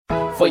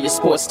For your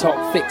sports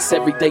talk fix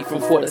every day from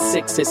 4 to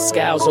 6, it's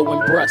Scalzo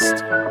and Brust.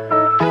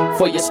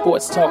 For your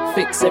sports talk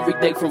fix every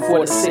day from 4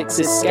 to 6,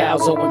 it's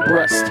Scalzo and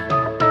Brust.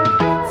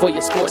 For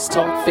your sports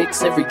talk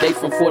fix every day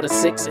from 4 to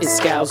 6,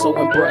 it's Scalzo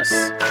and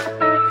Brust.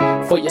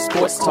 For your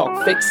sports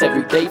talk fix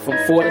every day from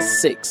 4 to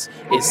 6,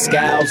 it's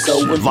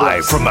Scalzo and Brust.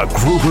 Live from the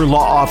Gruber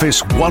Law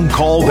Office, One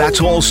Call That's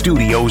All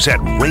Studios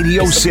at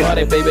Radio City.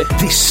 Party, baby.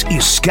 This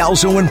is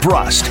Scalzo and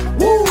Brust,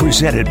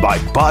 presented by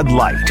Bud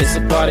Light It's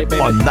a party,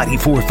 baby. on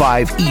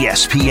 94.5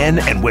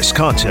 ESPN and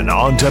Wisconsin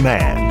On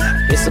Demand.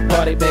 It's a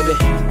party, baby.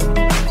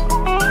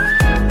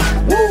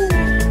 Woo!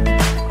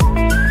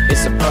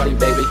 It's a party,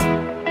 baby.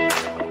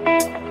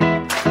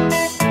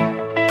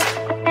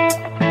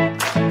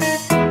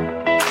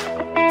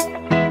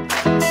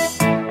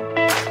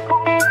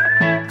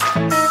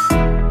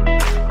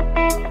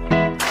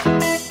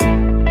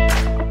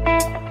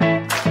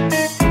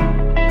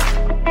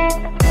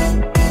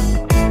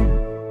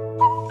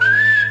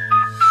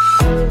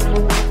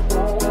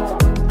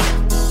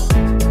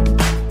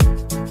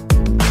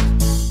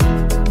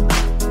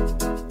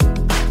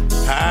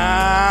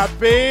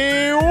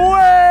 Happy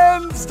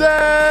Wednesday!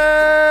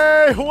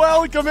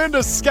 Welcome into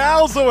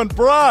Scalzo and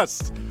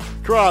Brust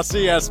across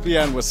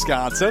ESPN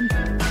Wisconsin.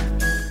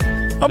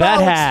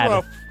 That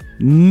had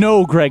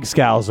no Greg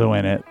Scalzo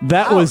in it.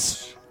 That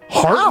was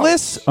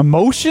heartless,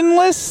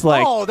 emotionless.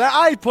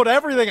 I put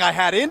everything I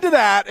had into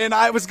that, and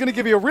I was going to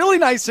give you a really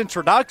nice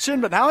introduction,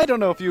 but now I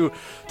don't know if you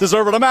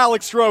deserve it. I'm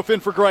Alex Strofe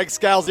in for Greg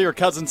Scalzo, your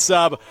cousin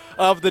sub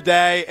of the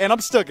day, and I'm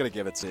still going to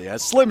give it to you.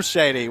 As Slim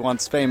Shady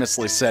once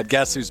famously said,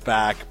 guess who's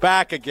back?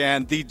 Back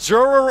again. The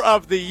juror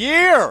of the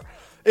year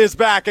is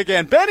back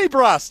again. Benny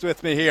Brust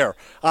with me here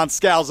on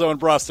Scalzo and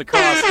Brust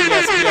across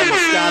ESPN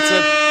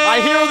Wisconsin. I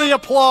hear the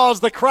applause.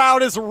 The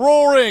crowd is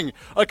roaring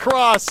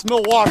across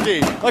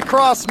Milwaukee,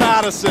 across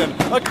Madison,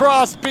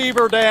 across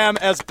Beaver Dam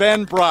as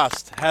Ben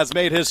Brust has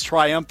made his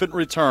triumphant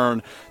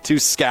return to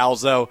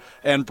Scalzo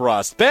and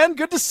Brust. Ben,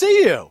 good to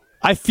see you.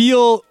 I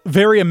feel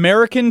very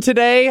American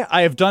today.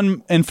 I have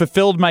done and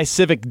fulfilled my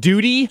civic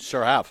duty.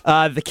 Sure have.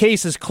 The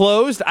case is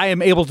closed. I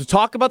am able to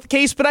talk about the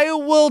case, but I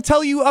will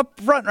tell you up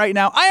front right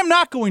now, I am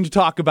not going to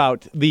talk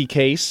about the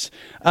case.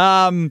 But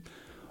I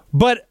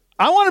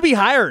want to be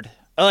hired.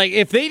 Like,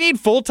 if they need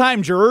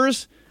full-time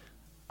jurors,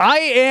 I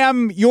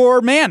am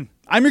your man.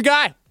 I'm your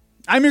guy.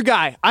 I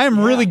am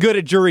really good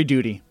at jury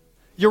duty.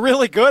 You're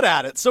really good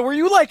at it. So were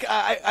you like,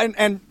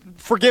 and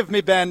forgive me,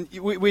 Ben,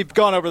 we've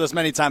gone over this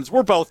many times.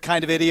 We're both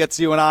kind of idiots,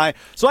 you and I,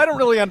 so I don't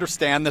really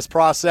understand this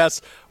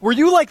process. Were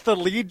you like the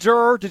lead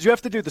juror? Did you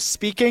have to do the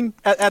speaking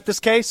at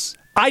this case?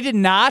 I did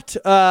not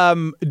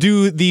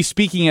do the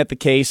speaking at the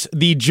case.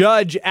 The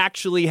judge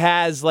actually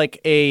has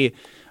like a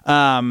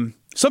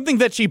something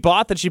that she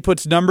bought that she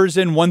puts numbers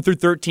in 1 through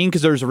 13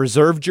 because there's a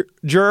reserve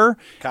juror,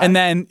 and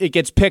then it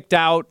gets picked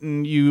out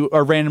and you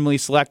are randomly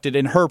selected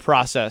in her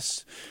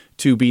process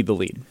to be the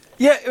lead.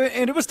 Yeah,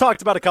 and it was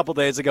talked about a couple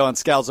days ago on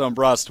Scalzo and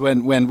Brust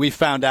when we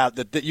found out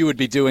that you would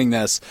be doing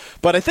this.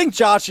 But I think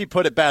Joshy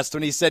put it best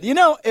when he said, you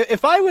know,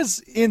 if I was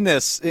in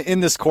this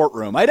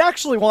courtroom, I'd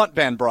actually want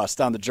Ben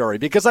Brust on the jury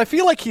because I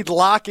feel like he'd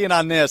lock in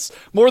on this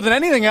more than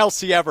anything else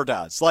he ever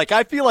does. Like,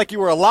 I feel like you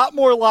were a lot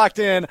more locked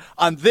in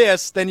on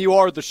this than you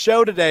are the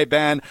show today,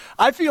 Ben.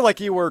 I feel like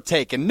you were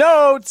taking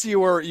notes. You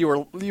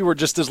were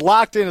just as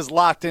locked in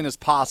as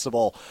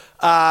possible.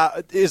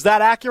 Is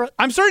that accurate?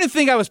 I'm starting to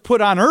think I was put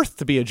on earth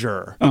to be a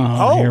juror.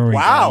 Oh,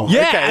 wow. Go.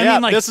 Yeah, okay, I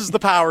mean, like, this is the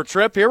power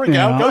trip. Here we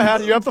go. Go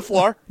ahead. You have the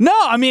floor. No,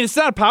 I mean, it's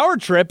not a power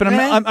trip. And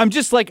I'm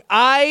just like,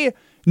 I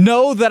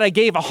know that I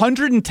gave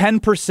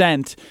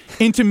 110%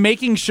 into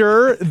making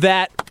sure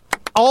that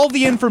all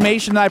the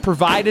information that I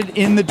provided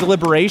in the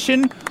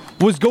deliberation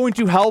was going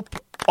to help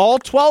all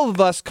 12 of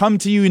us come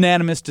to a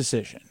unanimous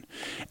decision.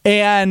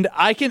 And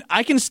I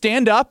can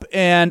stand up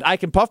and I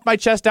can puff my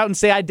chest out and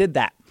say I did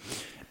that.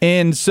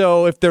 And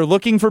so if they're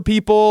looking for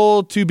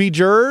people to be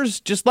jurors,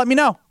 just let me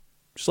know.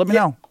 Just let me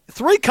know.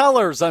 3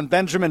 colors on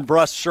Benjamin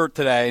Brust's shirt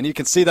today, and you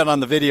can see that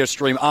on the video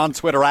stream on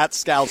Twitter at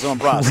Scalzo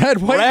and Brust.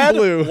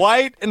 Red,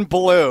 white, and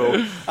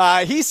blue.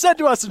 He said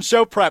to us in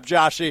show prep,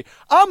 Joshy,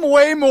 I'm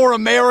way more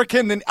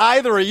American than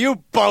either of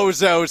you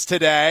bozos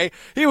today.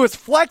 He was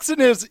flexing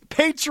his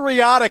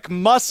patriotic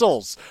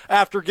muscles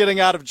after getting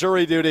out of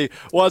jury duty.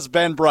 Was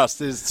Ben Brust?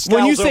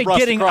 When you say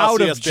getting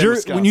out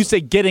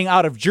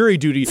of jury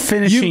duty,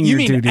 finishing you your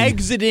mean duty.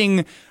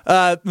 Exiting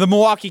the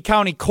Milwaukee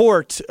County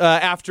Court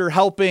after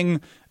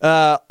helping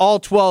all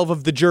 12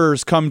 of the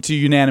jurors come to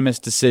unanimous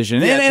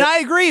decision. Yeah, and I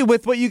agree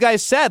with what you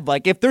guys said.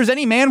 Like, if there's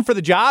any man for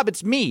the job,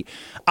 it's me.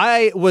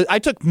 I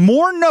took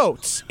more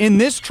notes in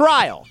this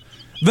trial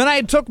than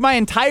I took my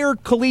entire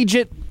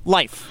collegiate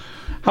life.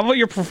 How about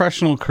your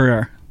professional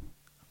career?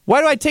 Why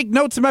do I take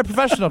notes in my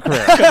professional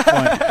career? Good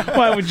point.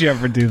 Why would you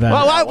ever do that?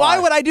 Well, why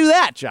would I do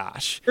that,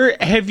 Josh?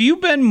 Have you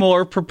been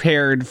more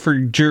prepared for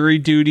jury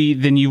duty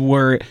than you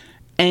were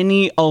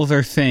any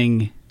other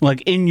thing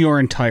like in your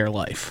entire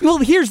life? Well,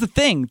 here's the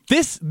thing.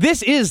 This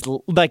is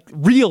like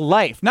real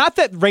life. Not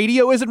that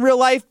radio isn't real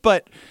life,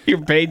 but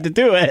You're paid to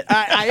do it.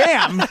 I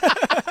am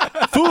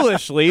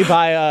foolishly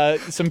by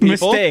some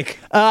people. Mistake.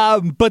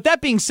 But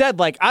that being said,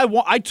 like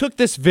I took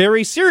this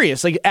very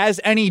serious, like as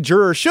any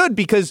juror should,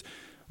 because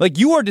like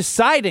you are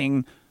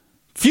deciding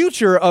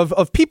future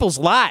of people's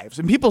lives,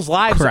 and people's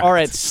lives Correct. are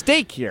at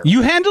stake here.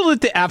 You handled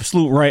it the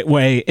absolute right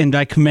way, and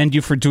I commend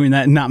you for doing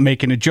that and not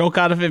making a joke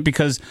out of it,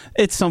 because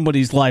it's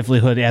somebody's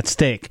livelihood at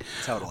stake.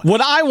 Totally.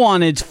 What I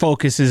wanted to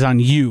focus is on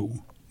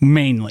you,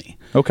 mainly.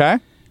 Okay.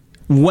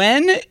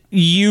 When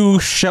you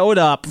showed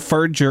up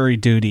for jury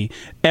duty,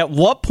 at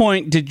what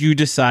point did you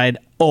decide,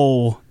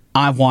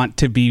 I want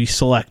to be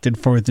selected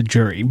for the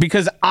jury?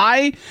 Because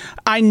I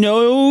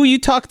know you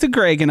talked to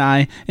Greg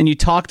and you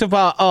talked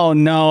about, oh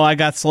no, I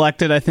got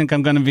selected, I think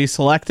I'm going to be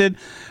selected.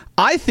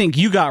 I think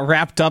you got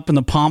wrapped up in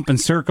the pomp and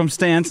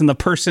circumstance, and the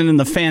person in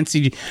the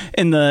fancy,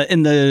 in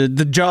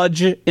the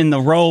judge in the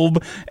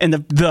robe, and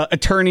the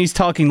attorneys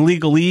talking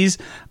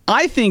legalese.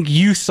 I think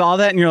you saw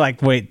that and you're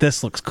like, wait,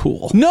 this looks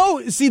cool.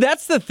 No, see,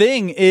 that's the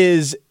thing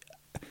is,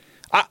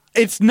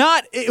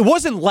 it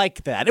wasn't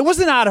like that. It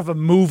wasn't out of a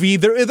movie.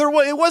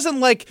 It wasn't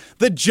like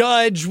the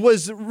judge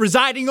was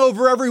residing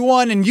over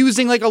everyone and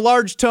using like a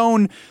large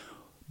tone.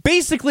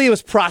 Basically, it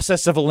was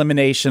process of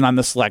elimination on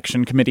the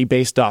selection committee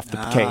based off the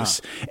case.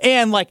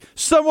 And like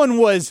someone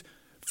was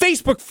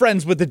Facebook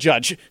friends with the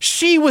judge.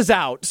 She was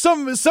out.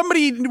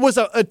 Somebody was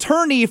an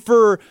attorney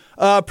for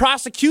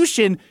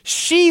prosecution.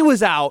 She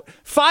was out.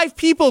 5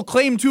 people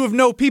claimed to have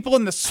known people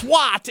in the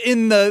SWAT,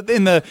 in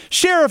the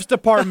sheriff's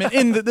department,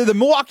 in the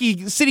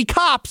Milwaukee City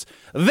cops.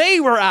 They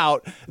were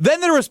out.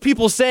 Then there was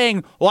people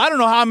saying, well, I don't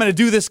know how I'm going to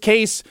do this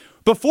case.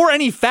 Before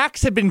any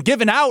facts had been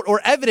given out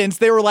or evidence,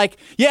 they were like,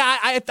 yeah,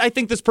 I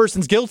think this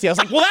person's guilty. I was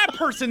like, well, that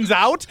person's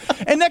out.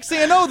 And next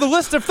thing I know, the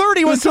list of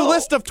 30 went to a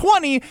list of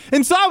 20.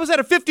 And so I was at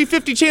a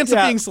 50-50 chance of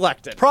being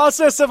selected.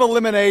 Process of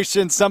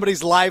elimination,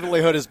 somebody's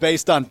livelihood is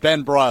based on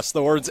Ben Brust.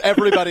 The words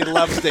everybody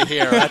loves to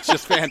hear. That's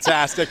just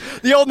fantastic.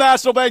 The Old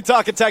National Bank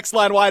talking text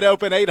line wide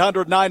open,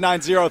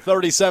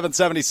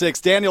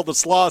 800-990-3776. Daniel the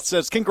Sloth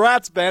says,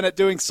 congrats, Ben, at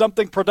doing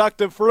something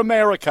productive for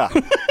America.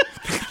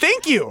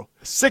 Thank you.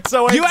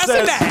 608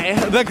 USA,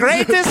 says, the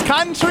greatest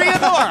country in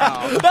the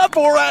world. that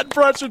Borat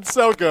impression's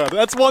so good.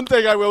 That's one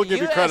thing I will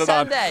give you credit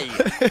on.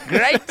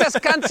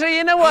 Greatest country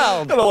in the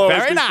world.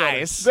 Very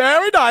nice.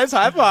 Very nice.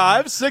 High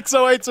five.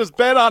 608 says,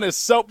 Ben on his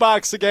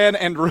soapbox again.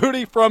 And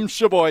Rudy from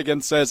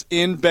Sheboygan says,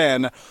 in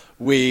Ben,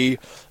 we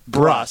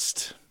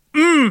brust.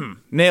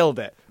 Nailed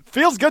it.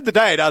 Feels good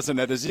today, doesn't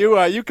it? As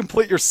you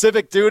complete your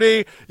civic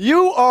duty,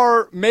 you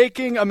are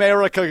making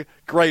America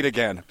great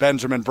again,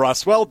 Benjamin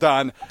Brust. Well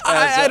done.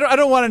 I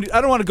don't want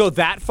to go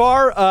that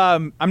far.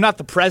 I'm not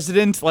the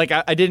president. Like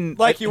I didn't.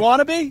 You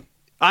want to be?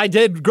 I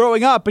did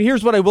growing up, but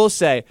here's what I will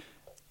say.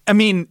 I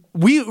mean,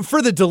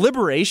 for the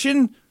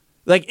deliberation,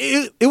 like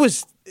it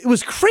was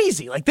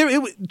crazy. Like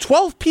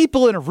 12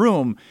 people in a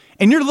room,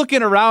 and you're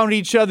looking around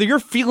each other, you're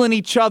feeling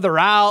each other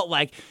out.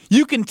 Like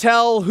you can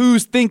tell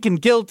who's thinking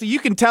guilty, you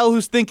can tell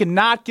who's thinking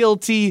not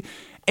guilty,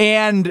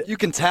 and you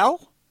can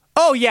tell.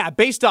 Oh yeah,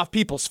 based off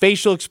people's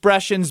facial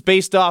expressions,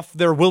 based off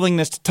their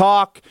willingness to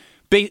talk,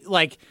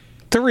 like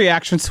the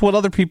reactions to what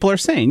other people are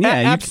saying. Yeah,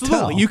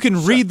 absolutely. You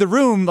can read the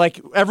room. Like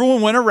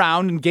everyone went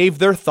around and gave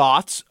their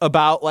thoughts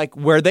about like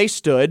where they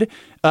stood,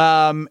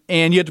 and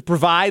you had to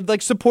provide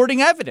like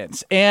supporting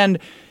evidence. And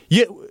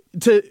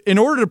in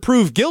order to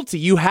prove guilty,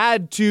 you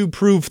had to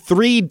prove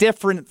 3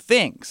 different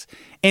things.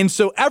 And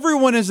so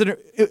everyone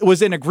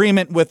was in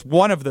agreement with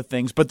one of the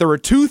things, but there were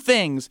 2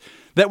 things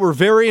that were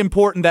very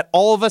important that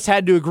all of us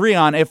had to agree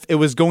on if it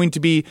was going to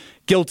be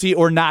guilty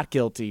or not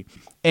guilty.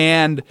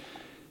 And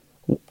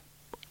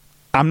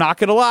I'm not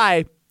going to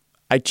lie,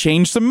 I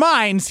changed some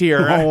minds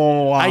here.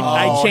 Oh, wow.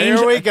 I changed.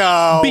 Here we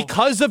go.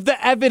 Because of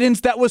the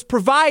evidence that was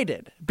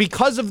provided.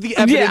 Because of the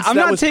evidence I'm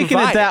that not was taking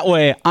provided. it that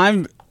way.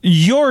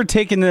 You're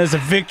taking it as a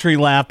victory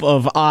lap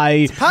of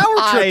It's a power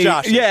trip,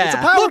 Josh. Yeah. It's a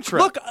power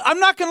trip. Look, I'm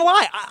not going to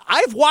lie.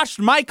 I've watched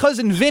My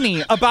Cousin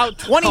Vinny about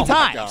 20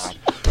 times.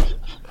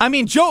 I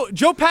mean, Joe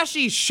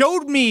Pesci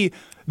showed me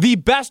the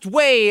best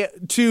way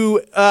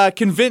to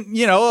convince,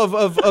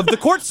 of the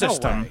court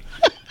system.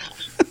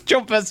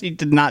 Joe Pesci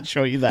did not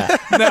show you that.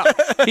 No,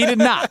 he did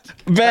not.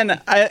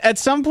 Ben, at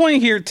some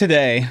point here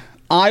today,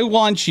 I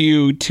want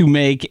you to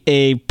make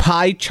a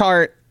pie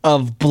chart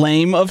of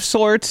blame of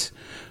sorts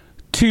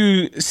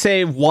to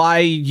say why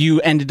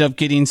you ended up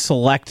getting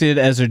selected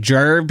as a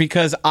juror,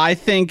 because I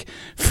think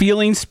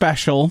feeling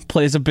special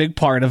plays a big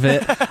part of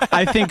it.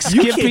 I think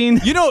skipping...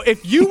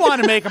 if you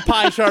want to make a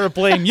pie chart of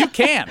blame, you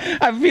can.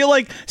 I feel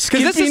like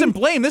skipping... Because this isn't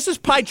blame, this is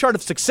pie chart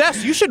of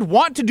success. You should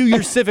want to do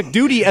your civic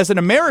duty as an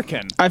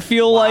American. I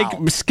feel like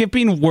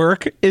skipping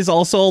work is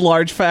also a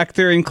large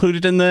factor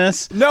included in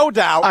this. No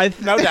doubt.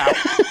 No doubt.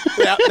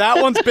 Yeah,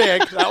 that one's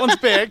big. That one's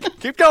big.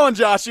 Keep going,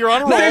 Josh. You're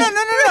on a roll.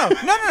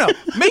 No.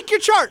 Make your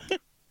chart.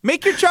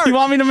 Make your chart. You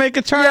want me to make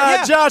a chart?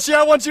 Yeah, Josh,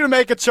 I want you to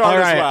make a chart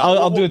All as right, well.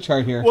 I'll do a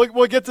chart here.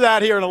 We'll get to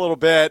that here in a little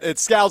bit.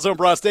 It's Scalzo and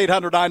Brust,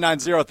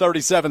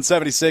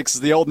 800-990-3776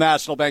 is the Old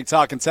National Bank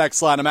talking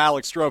text line. I'm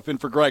Alex Strofe in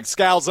for Greg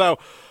Scalzo,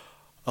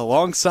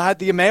 alongside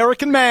the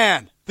American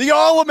man, the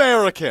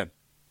All-American,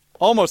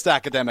 almost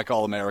academic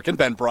All-American,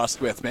 Ben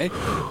Brust with me.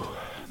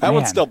 That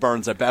one still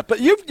burns, I bet. But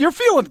you're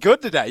feeling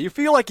good today. You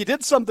feel like you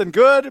did something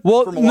good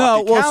for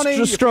Milwaukee County.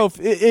 Strofe,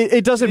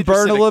 it doesn't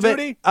burn a little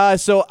bit.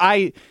 So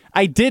I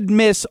did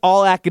miss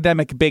all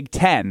academic Big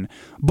Ten,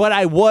 but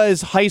I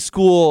was high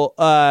school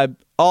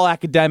all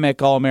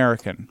academic All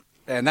American.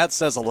 And that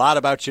says a lot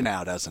about you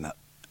now, doesn't it?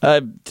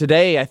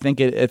 Today, I think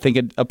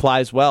it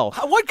applies well.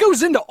 What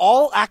goes into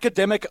all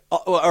academic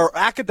or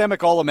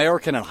academic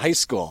All-American in high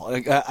school?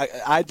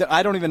 I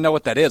don't even know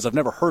what that is. I've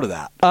never heard of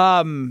that.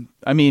 I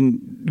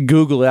mean,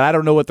 Google it. I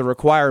don't know what the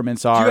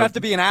requirements are. Do you have to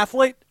be an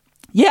athlete?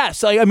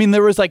 Yes. I mean,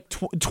 there was like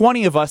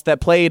 20 of us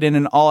that played in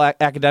an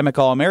all-academic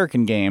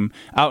All-American game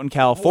out in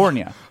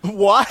California.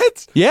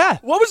 What? Yeah.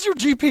 What was your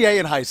GPA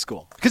in high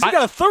school? Because you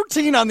got a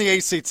 13 on the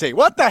ACT.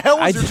 What the hell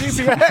was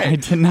your GPA? I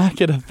did not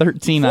get a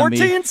 13 on the...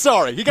 14?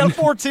 Sorry. You got a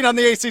 14 on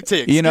the ACT.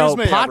 Excuse me, pot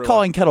everyone.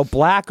 calling kettle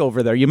black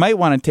over there. You might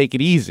want to take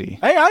it easy.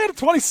 Hey, I had a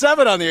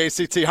 27 on the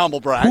ACT,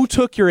 humble brag. Who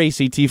took your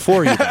ACT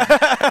for you?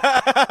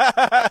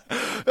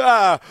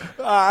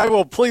 I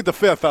will plead the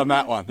fifth on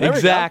that one. There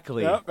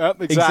Exactly.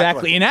 Yep,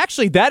 exactly. And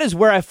actually, that is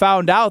where I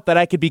found out that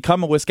I could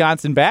become a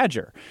Wisconsin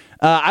Badger.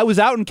 I was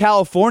out in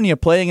California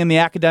playing in the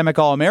academic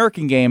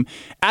All-American game.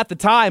 At the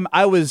time,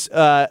 I was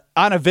on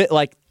a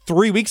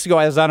 3 weeks ago,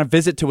 I was on a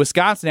visit to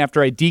Wisconsin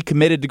after I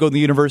decommitted to go to the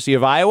University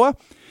of Iowa.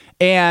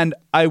 And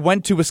I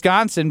went to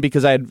Wisconsin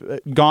because I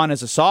had gone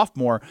as a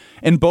sophomore.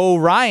 And Bo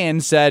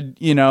Ryan said,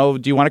 do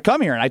you want to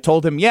come here? And I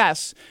told him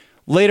yes.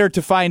 Later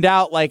to find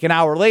out, like an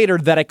hour later,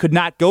 that I could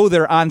not go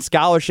there on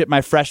scholarship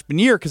my freshman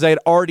year because I had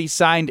already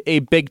signed a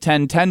Big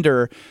Ten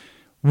tender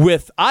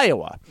with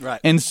Iowa. Right.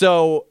 And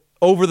so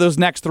over those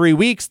next 3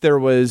 weeks, there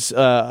was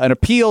an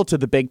appeal to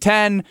the Big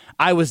Ten.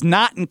 I was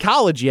not in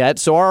college yet,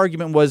 so our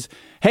argument was,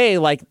 hey,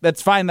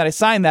 that's fine that I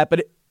signed that,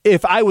 but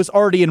if I was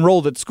already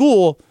enrolled at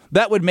school,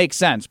 that would make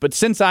sense. But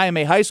since I am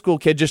a high school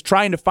kid just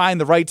trying to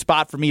find the right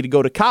spot for me to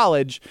go to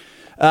college,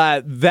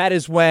 that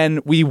is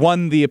when we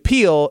won the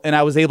appeal, and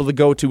I was able to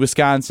go to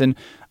Wisconsin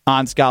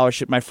on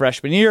scholarship my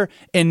freshman year.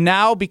 And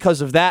now,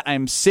 because of that,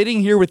 I'm sitting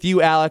here with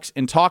you, Alex,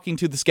 and talking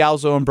to the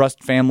Scalzo and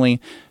Brust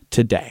family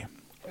today.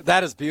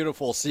 That is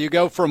beautiful. So you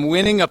go from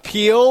winning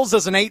appeals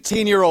as an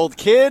 18-year-old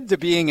kid to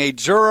being a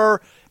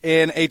juror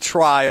in a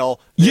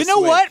trial. You know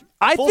what?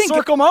 Full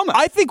circle moment.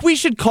 I think we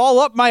should call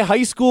up my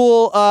high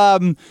school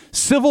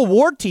Civil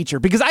War teacher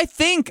because I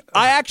think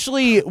I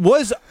actually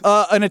was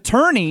an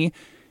attorney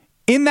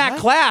in that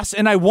class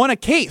and I won a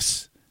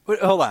case. Wait,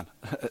 hold on.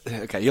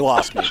 Okay, you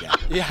lost me again.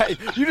 Yeah,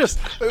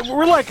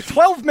 we're like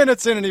 12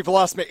 minutes in and you've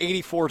lost me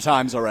 84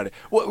 times already.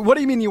 What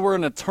do you mean you were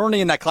an attorney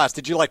in that class?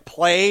 Did you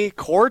play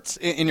courts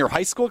in your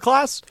high school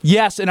class?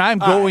 Yes, and I'm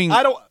going.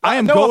 I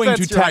am no going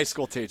to your high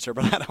school teacher,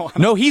 but I don't want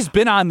to. No, he's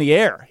been on the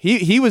air.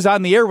 He was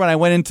on the air when I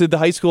went into the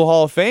High School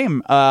Hall of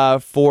Fame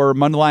for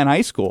Mundelein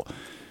High School.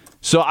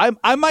 So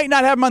I might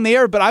not have him on the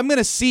air, but I'm going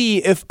to see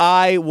if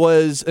I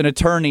was an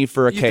attorney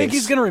for a case. You think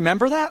he's going to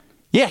remember that?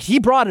 Yeah, he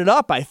brought it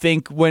up, I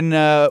think, when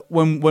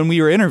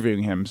we were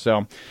interviewing him.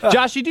 So,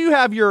 Josh, you do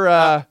have your...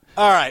 All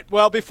right.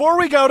 Well, before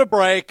we go to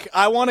break,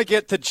 I want to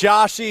get to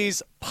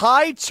Joshy's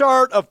pie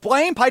chart of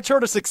blame, pie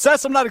chart of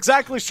success. I'm not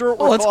exactly sure what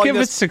we're Let's calling give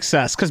this. it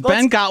success, because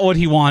Ben got what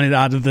he wanted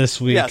out of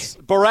this week. Yes.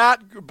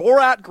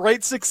 Borat,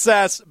 great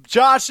success.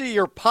 Joshy,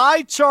 your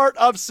pie chart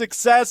of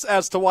success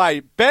as to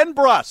why Ben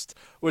Brust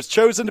was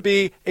chosen to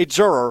be a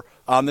juror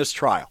on this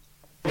trial.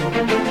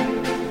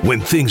 When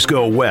things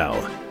go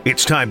well,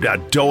 it's time to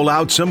dole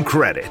out some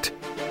credit.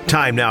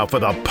 Time now for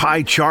the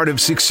Pie Chart of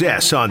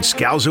Success on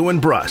Scalzo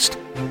and Brust.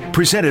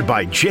 Presented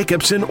by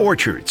Jacobson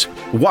Orchards,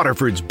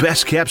 Waterford's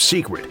best-kept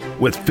secret,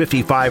 with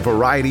 55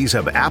 varieties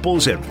of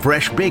apples and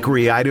fresh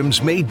bakery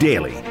items made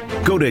daily.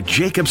 Go to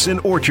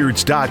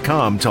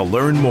jacobsonorchards.com to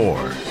learn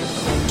more.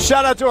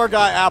 Shout out to our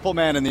guy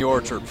Appleman in the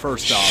orchard,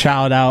 first off.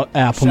 Shout out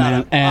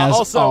Appleman, as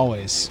also,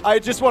 always. I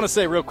just want to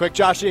say real quick,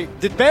 Joshy,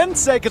 did Ben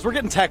say, because we're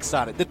getting texts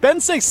on it, did Ben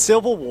say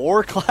Civil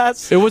War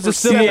class? It was a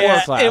Civil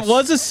War class. It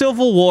was a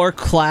Civil War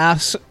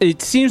class.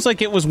 It seems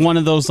like it was one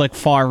of those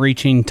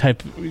far-reaching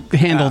type,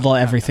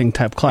 handle everything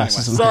type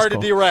classes. Anyway, sorry to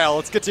derail.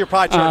 Let's get to your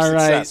pie chart of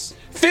success.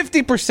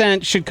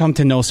 50% should come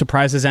to no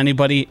surprise as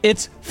anybody.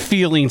 It's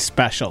feeling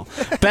special.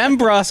 Ben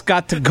Brust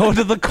got to go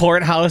to the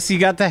courthouse. He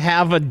got to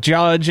have a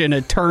judge, an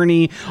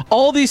attorney,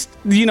 all these,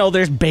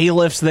 there's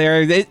bailiffs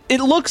there.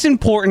 It looks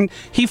important.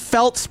 He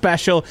felt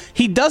special.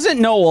 He doesn't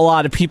know a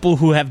lot of people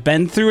who have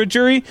been through a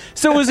jury,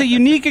 so it was a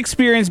unique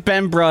experience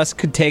Ben Brust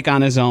could take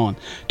on his own.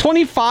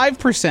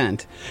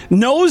 25%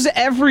 knows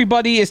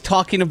everybody is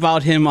talking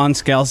about him on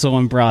Scalzo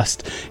and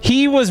Brust.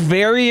 He was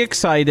very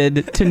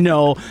excited to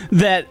know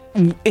that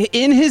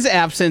in his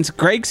absence,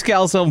 Greg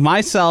Scalzo,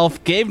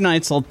 myself, Gabe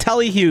Neitzel,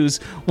 Telly Hughes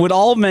would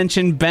all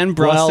mention Ben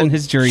Brust and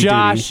his jury duty.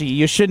 Joshy,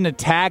 you shouldn't have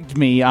tagged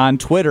me on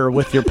Twitter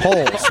with your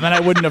polls. Then I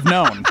wouldn't have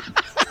known.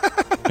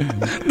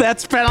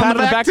 That's pat on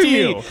the back to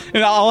you.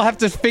 And I'll have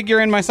to figure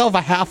in myself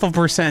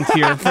 0.5%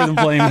 here for the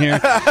blame here.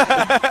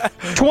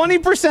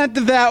 20%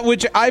 of that,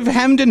 which I've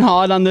hemmed and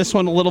hawed on this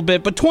one a little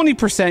bit, but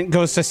 20%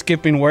 goes to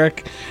skipping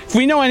work. If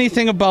we know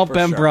anything about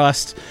Ben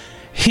Brust,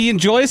 he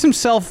enjoys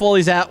himself while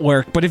he's at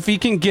work, but if he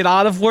can get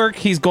out of work,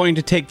 he's going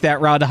to take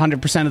that route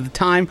 100% of the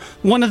time.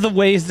 One of the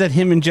ways that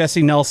him and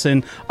Jesse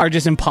Nelson are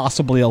just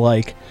impossibly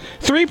alike.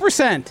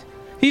 3%.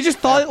 He just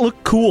thought it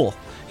looked cool.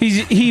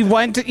 He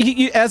went,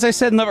 as I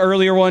said in the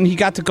earlier one, he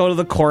got to go to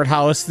the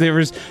courthouse. There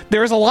was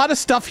a lot of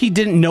stuff he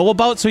didn't know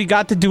about, so he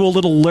got to do a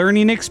little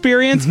learning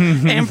experience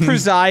and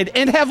preside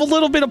and have a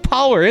little bit of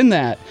power in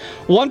that.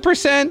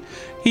 1%.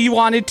 He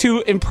wanted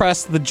to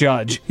impress the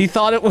judge. He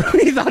thought he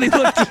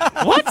looked.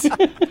 What?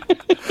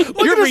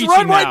 Look at his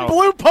red, white, and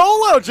blue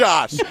polo,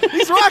 Josh.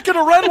 He's rocking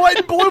a red, white,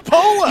 and blue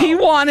polo.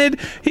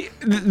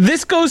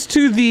 This goes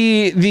to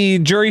the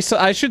jury.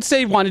 I should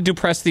say, wanted to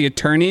impress the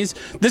attorneys.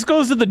 This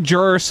goes to the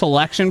juror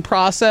selection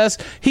process.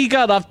 He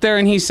got up there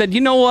and he said, "You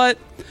know what?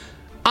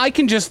 I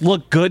can just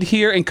look good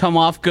here and come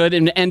off good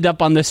and end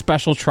up on this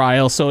special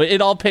trial, so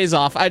it all pays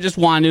off. I just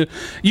want to."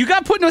 You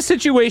got put in a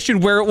situation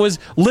where it was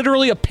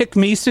literally a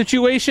pick-me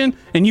situation,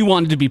 and you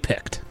wanted to be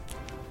picked.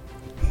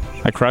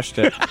 I crushed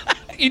it.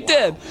 You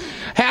did.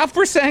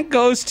 0.5%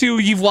 goes to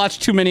you've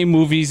watched too many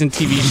movies and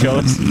TV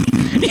shows.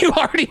 You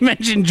already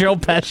mentioned Joe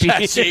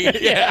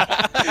Pesci.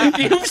 Yeah.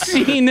 You've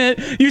seen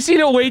it. You've seen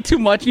it way too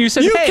much. And you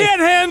said, "You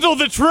can't handle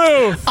the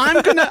truth."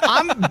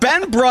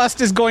 Ben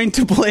Brust is going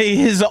to play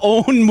his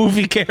own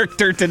movie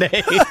character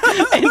today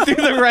and through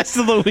the rest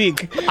of the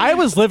week. I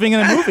was living in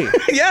a movie.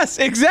 Yes,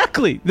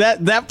 exactly.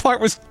 That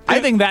part was. I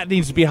think that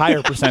needs to be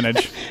higher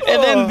percentage.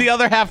 And then the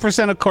other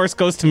 0.5%, of course,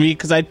 goes to me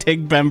because I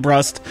tagged Ben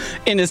Brust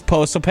in his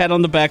post. So pat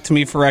on the back to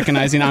me for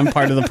recognizing I'm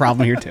part of the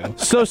problem here too.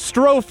 So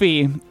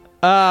Strophy.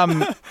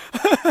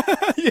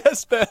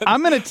 Yes, Ben.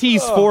 I'm going to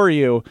tease for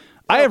you.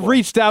 I have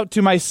reached out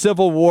to my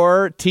Civil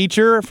War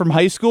teacher from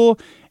high school.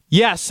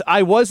 Yes,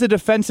 I was a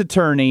defense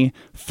attorney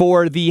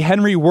for the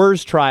Henry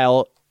Wurz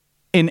trial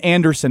in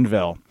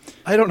Andersonville.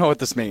 I don't know what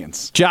this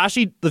means.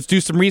 Joshy, let's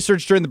do some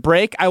research during the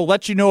break. I will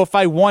let you know if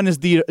I won as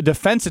the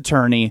defense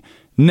attorney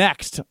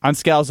next on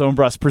Scalzo and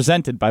Brust,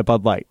 presented by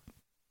Bud Light.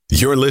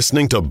 You're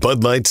listening to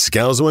Bud Light,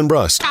 Scalzo and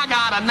Brust. I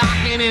got a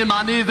knocking in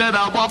my knees and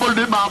a wobble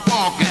in my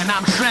walk, and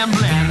I'm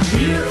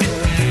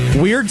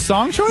trembling. Weird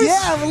song choice?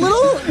 Yeah, a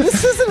little.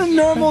 This isn't a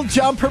normal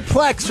jump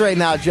perplex right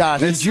now, Josh.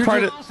 Did you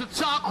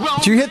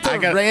hit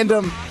the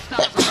random?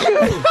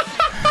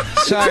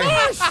 Sorry.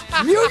 Josh,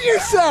 mute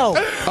yourself.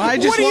 What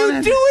are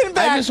you doing back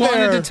there? I just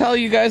wanted to tell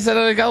you guys that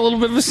I got a little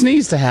bit of a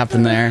sneeze to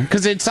happen there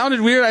because it sounded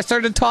weird. I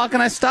started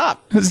talking, I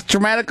stopped. It's a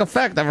dramatic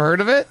effect. Ever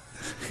heard of it?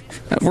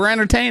 We're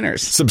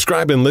entertainers.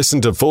 Subscribe and listen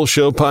to full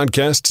show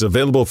podcasts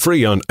available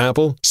free on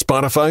Apple,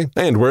 Spotify,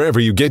 and wherever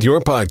you get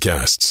your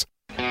podcasts.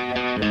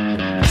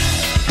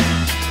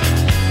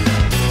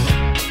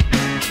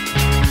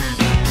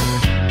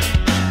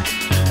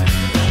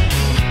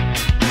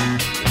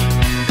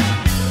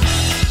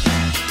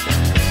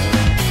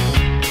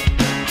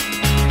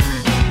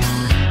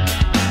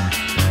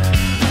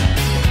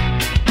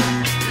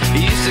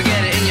 You used to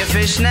get it in your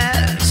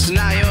fishnets,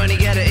 now you only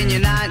get it in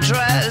your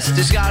nightdress.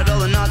 Discarded all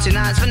the naughty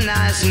nights for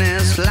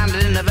niceness,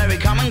 landed in a very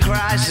common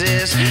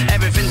crisis.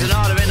 Everything's in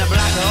order in a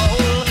black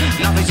hole,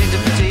 nothing seems to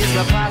pity is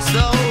the past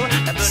though.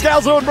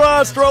 Scalzo and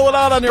Brust rolling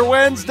out on your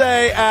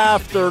Wednesday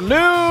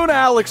afternoon.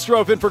 Alex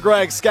Strofe in for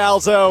Greg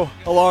Scalzo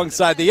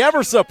alongside the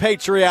ever so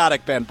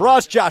patriotic Ben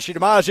Brust. Joshy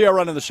DiMaggio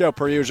running the show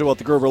per usual at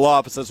the Gruber Law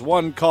Offices.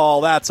 One call,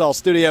 that's all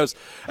studios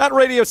at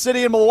Radio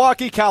City in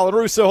Milwaukee. Colin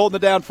Russo holding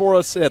it down for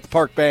us at the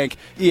Park Bank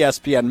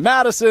ESPN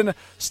Madison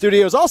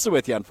studios. Also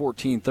with you on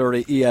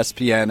 1430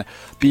 ESPN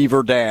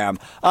Beaver Dam.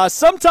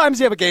 Sometimes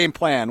you have a game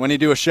plan when you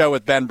do a show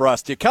with Ben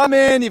Brust. You come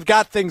in, you've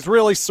got things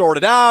really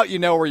sorted out, you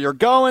know where you're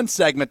going,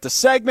 segment to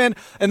segment,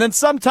 and then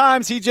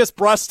sometimes he just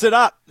brusts it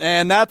up,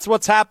 and that's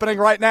what's happening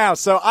right now.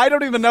 So I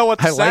don't even know what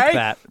to say. I like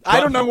that. I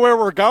don't know where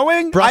we're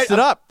going. Brust it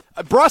up.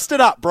 Brust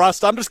it up,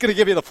 Brust. I'm just going to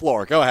give you the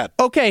floor. Go ahead.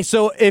 Okay,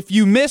 so if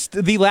you missed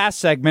the last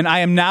segment, I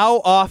am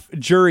now off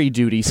jury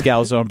duty,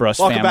 Scalzo and Brust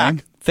Welcome family.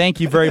 back.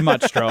 Thank you very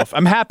much, Strofe.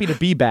 I'm happy to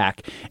be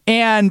back.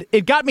 And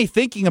it got me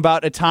thinking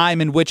about a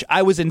time in which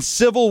I was in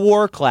Civil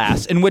War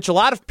class, in which a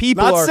lot of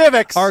people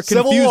are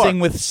confusing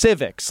with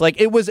civics. Like,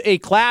 it was a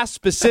class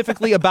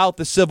specifically about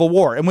the Civil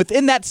War. And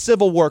within that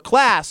Civil War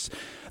class,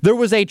 there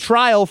was a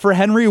trial for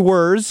Henry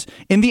Wurz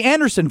in the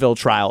Andersonville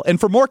trial. And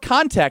for more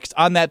context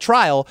on that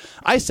trial,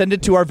 I send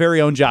it to our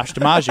very own Josh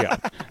DiMaggio.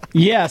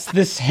 Yes,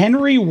 this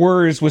Henry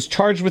Wurz was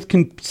charged with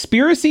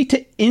conspiracy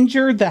to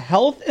injure the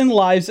health and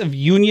lives of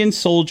Union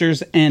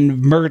soldiers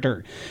and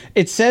murder.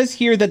 It says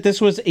here that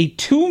this was a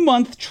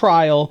 2-month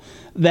trial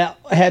that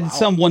had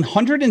some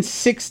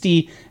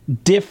 160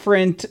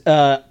 different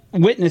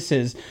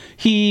witnesses.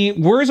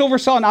 Wurs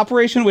oversaw an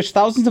operation in which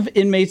thousands of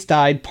inmates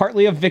died,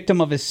 partly a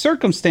victim of his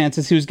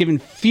circumstances. He was given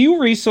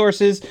few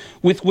resources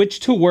with which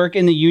to work,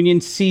 and the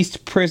union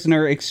ceased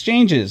prisoner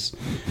exchanges.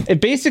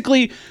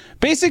 Basically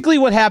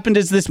what happened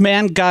is this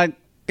man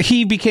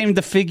he became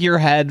the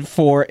figurehead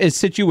for a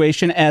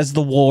situation as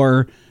the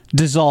war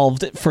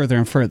dissolved further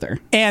and further.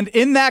 And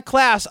in that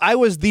class, I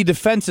was the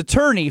defense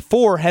attorney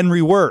for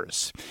Henry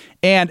Wurs.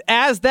 And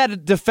as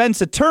that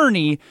defense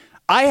attorney,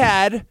 I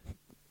had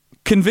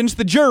convinced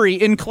the jury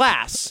in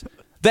class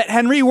that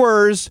Henry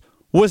Wurs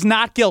was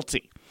not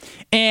guilty.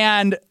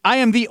 And I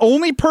am the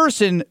only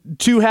person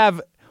to have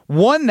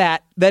won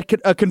that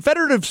a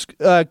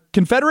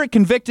Confederate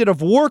convicted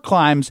of war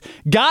crimes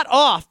got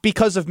off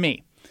because of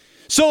me.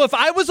 So if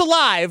I was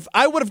alive,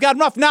 I would have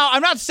gotten off. Now,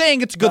 I'm not saying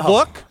it's a good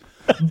look.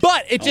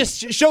 But it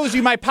just shows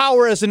you my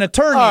power as an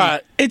attorney.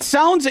 It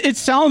sounds,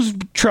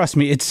 trust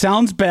me, it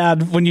sounds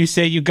bad when you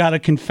say you got a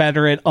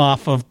Confederate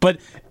off of, but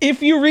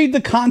if you read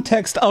the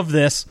context of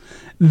this,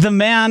 the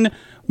man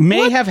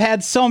may have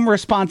had some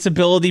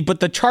responsibility,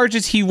 but the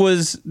crimes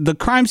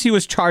he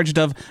was charged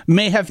of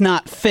may have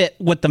not fit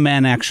what the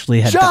man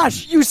actually had done.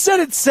 Josh, you said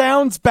it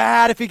sounds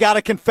bad if he got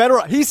a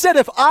Confederate. He said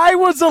if I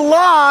was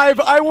alive,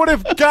 I would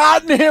have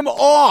gotten him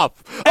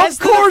off.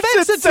 As of course the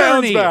defense it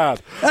attorney.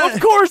 sounds bad.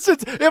 Of course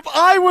it's, if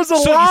I was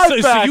alive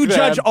so back you then.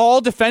 judge all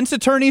defense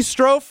attorneys,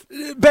 Strofe?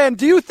 Ben,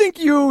 do you think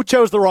you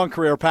chose the wrong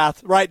career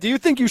path, right? Do you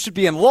think you should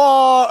be in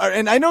law?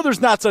 And I know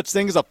there's not such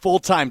thing as a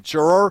full-time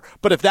juror,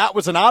 but if that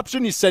was an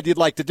option, you said you'd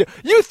like to do.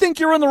 You think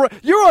you're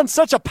on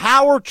such a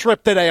power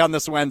trip today on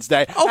this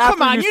Wednesday. Oh,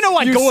 come on. You know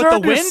I go with the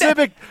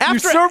wind. You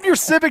served your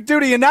civic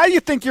duty, and now you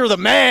think you're the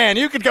man.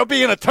 You could go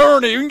be an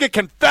attorney. You can get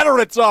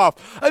Confederates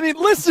off. I mean,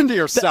 listen to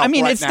yourself.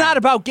 It's not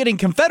about getting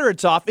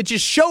Confederates off. It's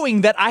just showing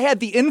that I had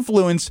the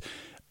influence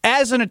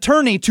as an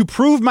attorney to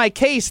prove my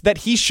case that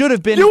he should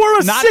have been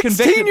not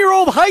convicted. You were a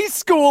 16-year-old high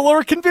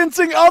schooler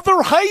convincing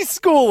other high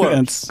schoolers.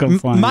 That's so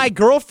funny. My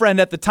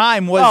girlfriend at the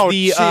time was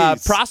the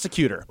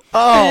prosecutor.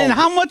 Oh, and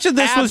how much of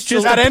this was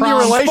just that end your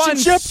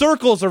relationship?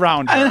 Circles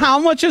around her. And how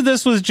much of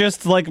this was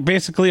just like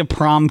basically a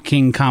prom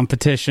king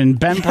competition?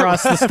 Ben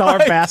Brust, the star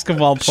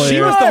basketball player.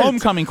 She was the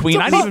homecoming queen.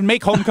 I didn't even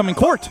make homecoming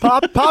court.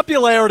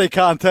 Popularity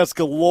contest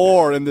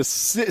galore in this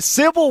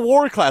Civil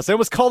War class. They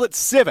always called it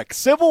Civic.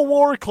 Civil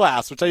War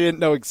class, which I didn't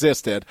know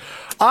existed.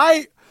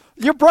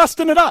 You're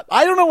brusting it up.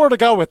 I don't know where to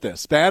go with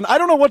this, Ben. I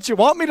don't know what you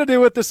want me to do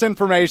with this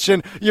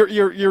information.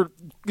 You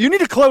need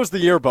to close the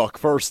yearbook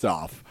first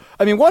off.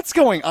 I mean, what's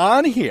going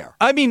on here?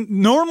 I mean,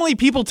 normally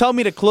people tell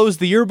me to close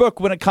the yearbook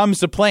when it comes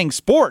to playing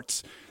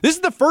sports. This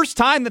is the first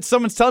time that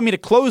someone's telling me to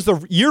close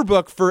the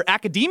yearbook for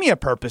academia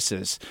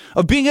purposes,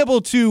 of being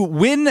able to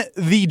win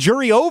the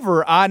jury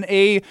over on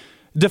a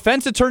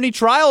defense attorney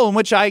trial in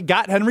which I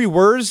got Henry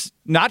Wurs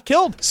not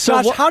killed.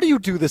 So Josh, how do you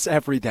do this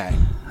every day?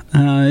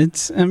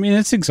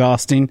 It's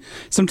exhausting.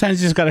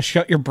 Sometimes you just got to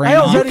shut your brain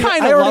off.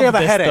 I already have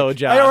a headache. Though,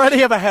 Josh. I already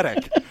have a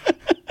headache.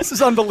 This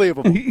is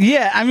unbelievable.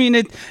 Yeah, I mean,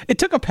 it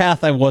took a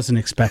path I wasn't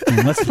expecting.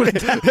 Let's put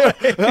it that way.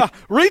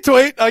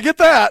 Retweet. I get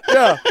that.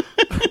 Yeah.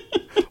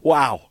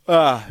 Wow.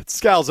 It's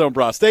Scal Zone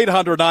Brust.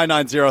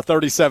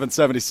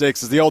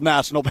 800-990-3776 is the Old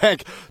National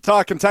Bank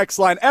talk and text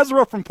line.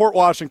 Ezra from Port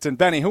Washington.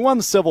 Benny, who won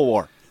the Civil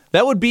War?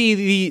 That would be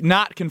the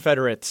not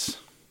Confederates.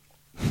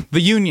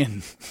 The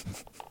Union.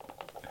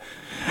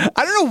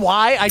 I don't know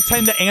why I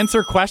tend to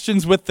answer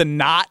questions with the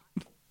not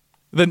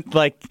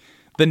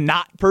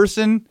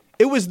person.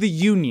 It was the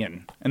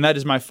Union, and that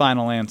is my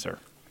final answer.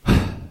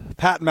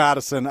 Pat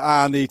Madison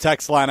on the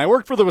text line. I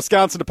worked for the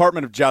Wisconsin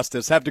Department of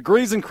Justice, have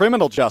degrees in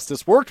criminal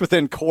justice, worked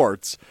within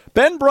courts.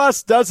 Ben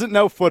Brust doesn't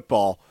know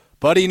football,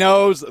 but he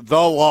knows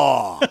the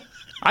law.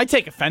 I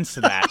take offense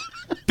to that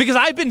because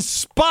I've been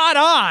spot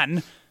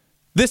on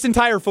this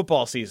entire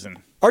football season.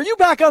 Are you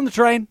back on the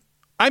train?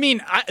 I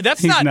mean,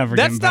 that's not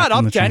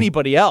up to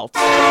anybody else.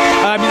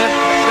 I mean,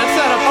 that's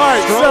not up to All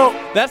right, so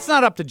that's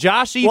not up to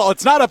Joshy. Well,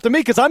 it's not up to me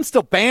because I'm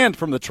still banned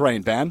from the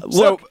train, Ben.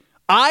 Look,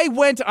 I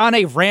went on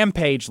a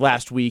rampage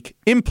last week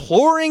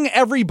imploring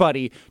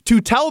everybody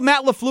to tell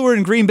Matt LaFleur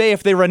in Green Bay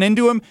if they run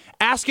into him,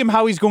 ask him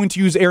how he's going to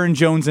use Aaron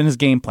Jones in his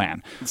game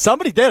plan.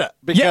 Somebody did it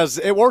because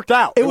it worked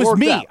out. It was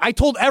me. I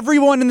told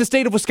everyone in the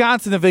state of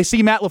Wisconsin if they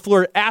see Matt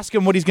LaFleur, ask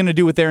him what he's going to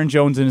do with Aaron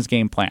Jones in his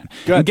game plan.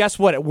 Good. And guess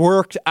what? It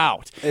worked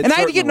out. And I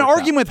had to get in an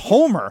argument with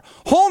Homer.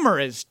 Homer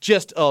is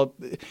just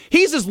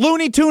he's as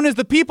Looney Tune as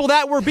the people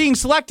that were being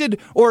selected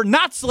or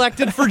not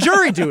selected for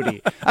jury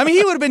duty. I mean,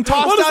 he would have been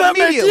tossed out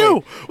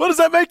immediately. What does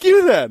that make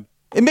you then?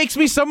 It makes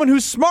me someone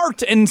who's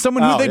smart and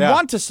someone who they'd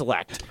want to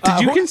select.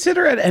 Did you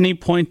consider at any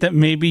point that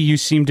maybe you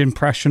seemed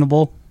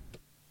impressionable?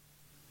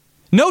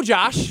 No,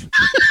 Josh.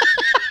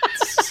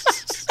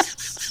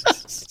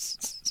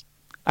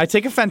 I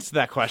take offense to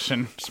that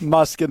question. Just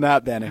musk in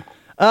that, Benny.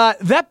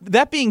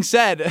 That being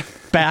said,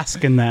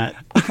 bask in that.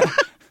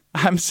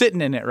 I'm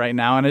sitting in it right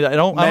now, and I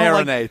don't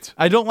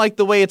like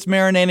the way it's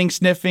marinating,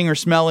 sniffing, or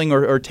smelling,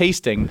 or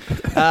tasting.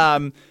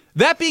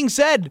 That being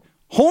said,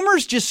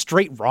 Homer's just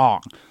straight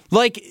wrong.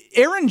 Like,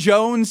 Aaron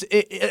Jones,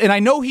 and I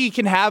know he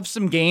can have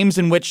some games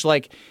in which,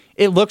 like,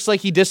 it looks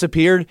like he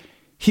disappears.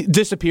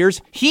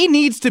 He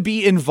needs to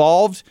be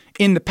involved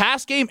in the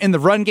pass game, in the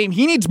run game.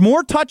 He needs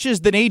more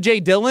touches than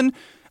A.J. Dillon,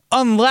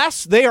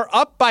 unless they are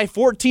up by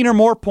 14 or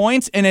more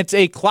points and it's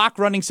a clock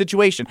running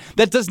situation.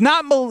 That does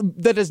not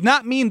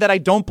mean that I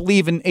don't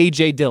believe in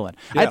A.J. Dillon.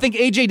 Yeah. I think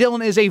A.J.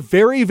 Dillon is a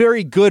very,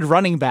 very good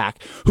running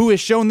back who has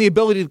shown the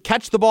ability to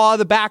catch the ball out of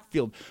the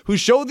backfield, who's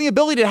shown the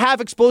ability to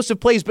have explosive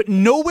plays, but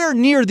nowhere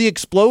near the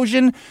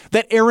explosion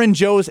that Aaron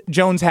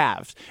Jones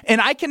has. And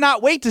I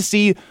cannot wait to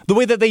see the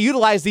way that they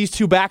utilize these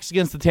two backs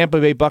against the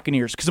Tampa Bay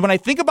Buccaneers. Because when I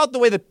think about the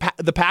way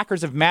the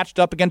Packers have matched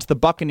up against the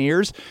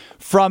Buccaneers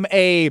from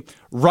a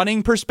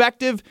running perspective,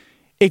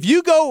 if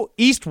you go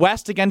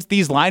east-west against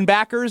these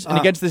linebackers and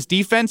against this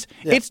defense,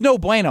 it's no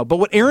bueno. But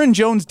what Aaron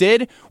Jones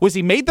did was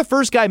he made the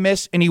first guy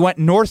miss and he went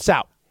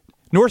north-south.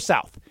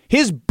 North-south.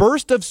 His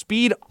burst of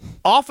speed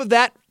off of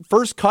that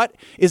first cut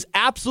is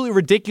absolutely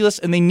ridiculous,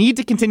 and they need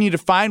to continue to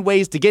find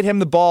ways to get him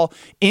the ball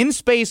in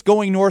space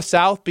going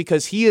north-south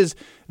because he is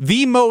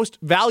the most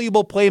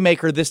valuable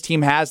playmaker this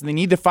team has, and they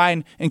need to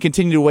find and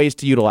continue ways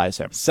to utilize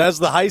him. Says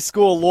the high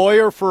school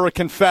lawyer for a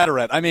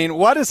Confederate. I mean,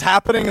 what is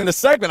happening in this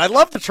segment? I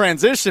love the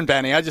transition,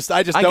 Benny. I just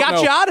don't know. I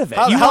got you out of it.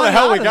 How the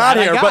hell we got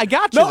here. I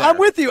got you. No, I'm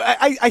with you.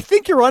 I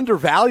think you're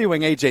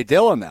undervaluing A.J.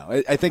 Dillon,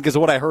 though. I think is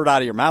what I heard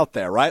out of your mouth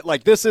there, right?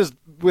 Like, this is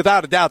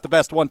without a doubt the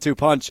best 1-2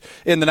 punch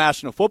in the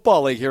National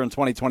Football League here in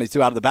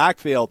 2022 out of the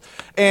backfield.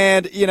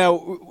 And, you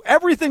know,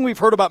 everything we've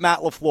heard about Matt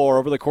LaFleur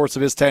over the course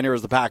of his tenure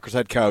as the Packers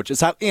head coach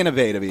is how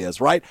innovative he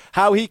is, right?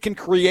 How he can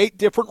create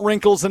different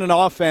wrinkles in an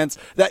offense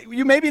that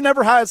you maybe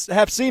never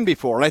have seen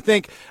before. And I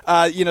think,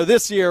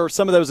 this year,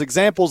 some of those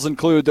examples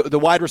include the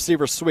wide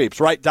receiver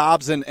sweeps, right?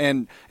 Dobbs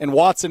and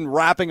Watson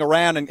wrapping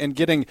around and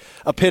getting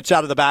a pitch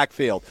out of the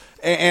backfield.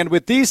 And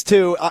with these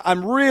two,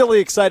 I'm really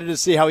excited to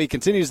see how he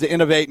continues to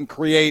innovate and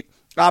create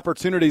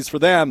opportunities for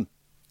them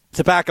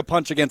to pack a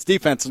punch against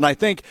defense. And I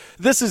think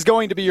this is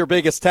going to be your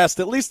biggest test,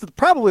 at least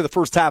probably the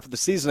first half of the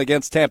season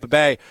against Tampa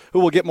Bay, who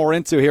we'll get more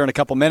into here in a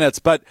couple minutes.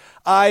 But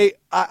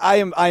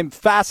I'm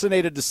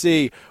fascinated to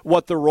see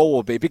what the role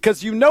will be,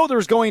 because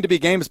there's going to be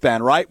games,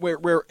 Ben, right,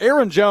 where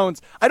Aaron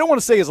Jones, I don't want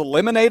to say is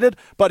eliminated,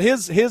 but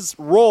his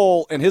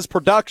role and his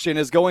production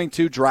is going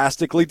to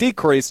drastically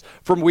decrease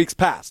from weeks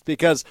past,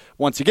 because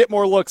once you get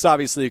more looks,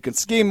 obviously you can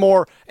scheme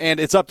more, and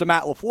it's up to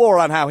Matt LaFleur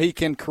on how he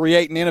can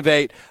create and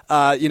innovate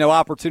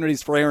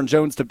opportunities for Aaron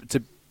Jones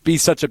to be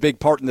such a big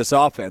part in this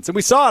offense. And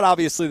we saw it,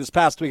 obviously, this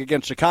past week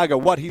against Chicago,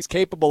 what he's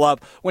capable of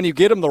when you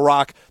get him the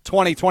rock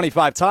 20,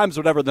 25 times,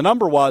 whatever the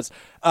number was,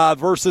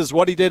 versus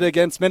what he did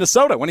against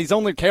Minnesota when he's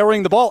only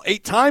carrying the ball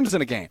 8 times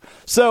in a game.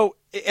 So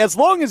as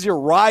long as you're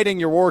riding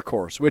your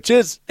workhorse, which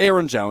is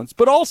Aaron Jones,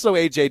 but also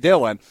A.J.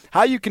 Dillon,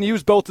 how you can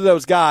use both of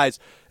those guys,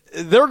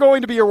 they're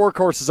going to be your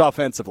workhorses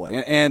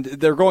offensively, and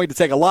they're going to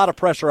take a lot of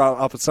pressure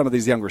off of some of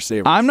these young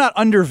receivers. I'm not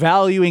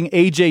undervaluing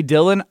A.J.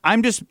 Dillon.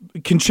 I'm just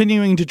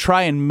continuing to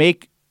try and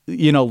make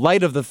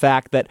light of the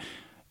fact that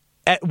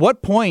at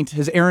what point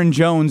has Aaron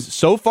Jones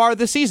so far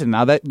this season,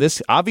 now that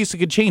this obviously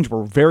could change,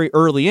 we're very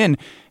early in,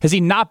 has he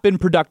not been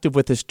productive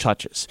with his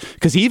touches?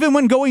 Because even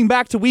when going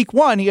back to week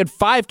 1, he had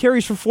 5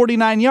 carries for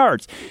 49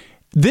 yards.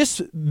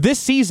 This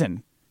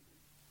season,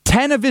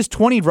 10 of his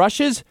 20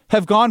 rushes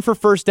have gone for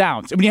first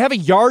downs. And when you have a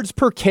yards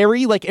per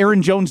carry like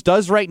Aaron Jones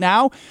does right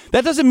now,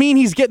 that doesn't mean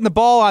he's getting the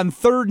ball on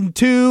 3rd and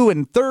 2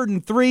 and 3rd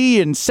and 3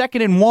 and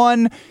 2nd and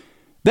 1.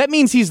 That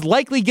means he's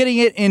likely getting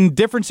it in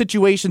different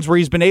situations where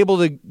he's been able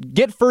to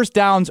get first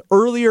downs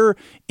earlier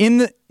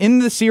in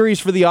the series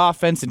for the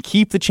offense and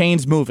keep the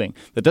chains moving.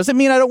 That doesn't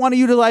mean I don't want to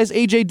utilize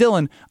A.J.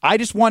 Dillon. I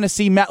just want to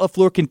see Matt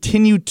LaFleur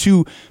continue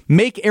to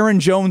make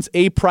Aaron Jones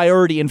a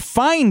priority and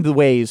find the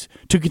ways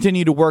to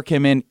continue to work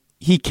him in.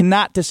 He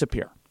cannot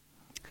disappear.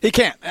 He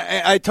can't.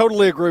 I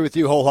totally agree with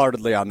you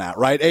wholeheartedly on that,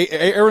 right?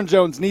 Aaron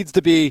Jones needs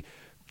to be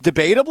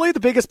debatably the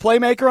biggest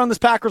playmaker on this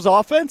Packers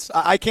offense.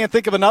 I can't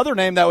think of another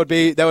name that would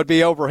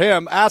be over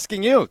him.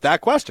 Asking you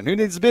that question: who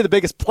needs to be the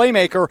biggest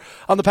playmaker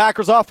on the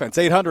Packers offense?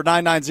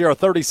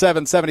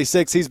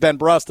 800-990-3776. He's Ben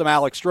Brust. I'm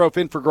Alex Strofe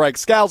in for Greg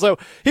Scalzo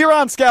here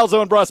on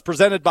Scalzo and Brust,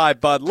 presented by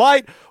Bud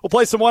Light. We'll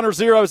play some 1 or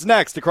 0s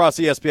next across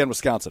ESPN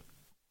Wisconsin.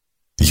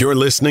 You're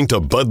listening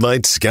to Bud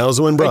Light,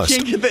 Scalzo and Brust. I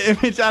can't get the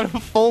image out of a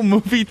full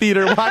movie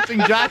theater watching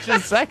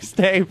Josh's sex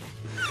tape.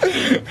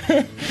 You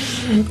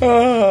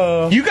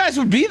guys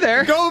would be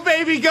there. Go,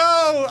 baby,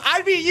 go.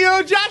 I'd be,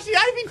 Joshy,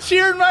 I'd be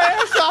cheering my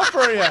ass off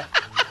for you.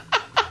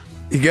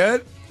 You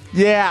good?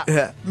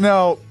 Yeah.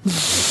 No.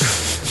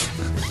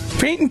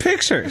 Painting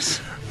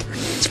pictures.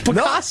 It's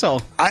Picasso.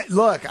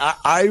 No,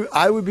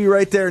 I would be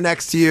right there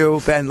next to you,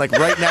 Ben, like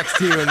right next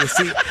to you in the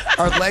seat.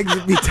 Our legs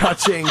would be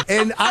touching,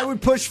 and I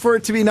would push for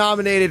it to be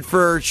nominated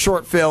for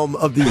short film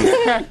of the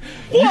year.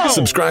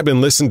 Subscribe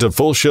and listen to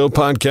full show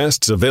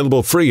podcasts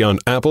available free on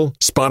Apple,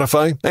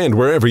 Spotify, and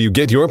wherever you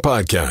get your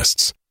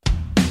podcasts.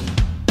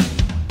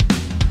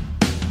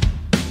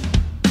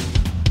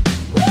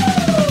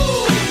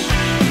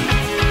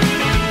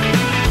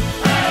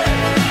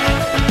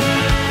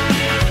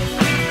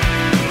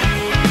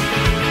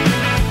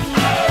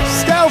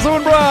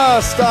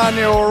 Brust on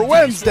your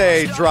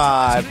Wednesday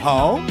drive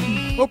home.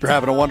 Hope you're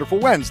having a wonderful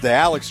Wednesday.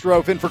 Alex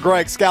Strofe in for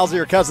Greg Scalzi,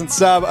 your cousin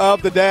sub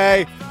of the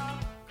day.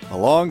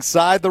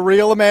 Alongside the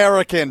real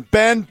American,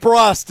 Ben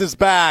Brust is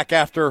back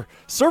after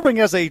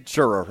serving as a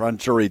juror on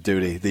jury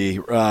duty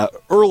the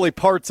early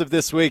parts of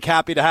this week.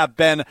 Happy to have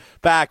Ben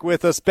back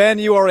with us. Ben,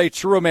 you are a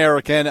true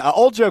American.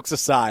 All jokes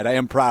aside, I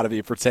am proud of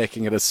you for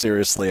taking it as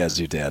seriously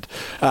as you did.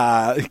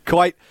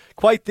 Quite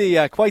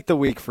the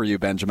week for you,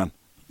 Benjamin.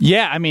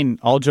 Yeah, I mean,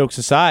 all jokes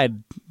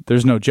aside,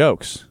 there's no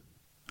jokes.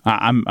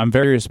 I'm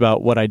very curious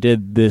about what I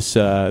did this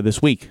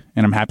week,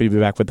 and I'm happy to be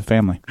back with the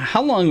family.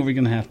 How long are we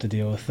going to have to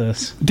deal with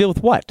this? Deal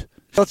with what?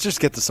 Let's just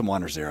get to some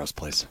 1 or 0s,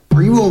 please.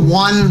 Are you a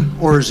 1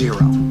 or a 0?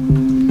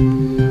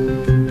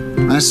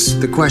 That's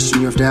the question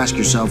you have to ask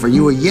yourself. Are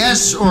you a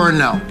yes or a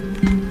no?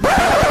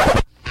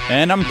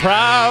 And I'm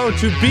proud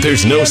to be.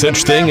 There's no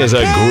such thing as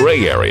a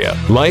gray area.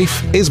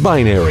 Life is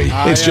binary.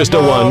 It's just a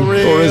 1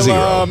 or a 0.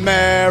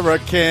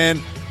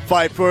 American.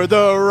 Fight for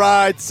the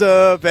rights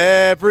of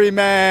every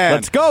man.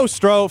 Let's go,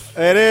 Strofe.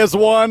 It is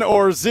 1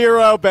 or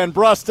 0. Ben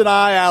Brust and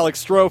I,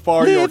 Alex Strofe,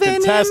 are your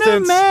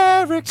contestants.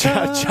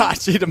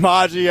 Joshy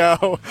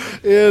DiMaggio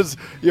is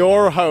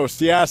your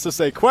he asked us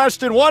a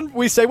question.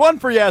 We say 1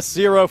 for yes,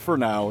 0 for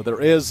no. There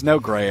is no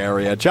gray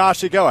area.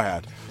 Joshy, go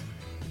ahead.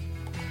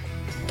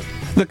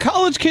 The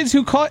college kids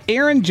who caught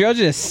Aaron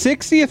Judge's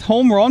 60th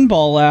home run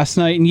ball last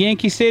night in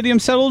Yankee Stadium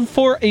settled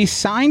for a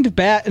signed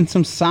bat and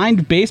some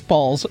signed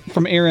baseballs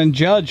from Aaron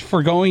Judge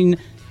for going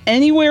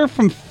anywhere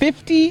from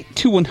 $50,000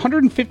 to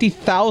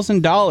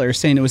 $150,000,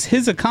 saying it was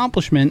his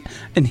accomplishment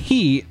and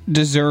he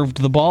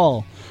deserved the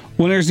ball.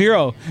 1 or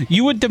 0,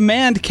 you would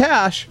demand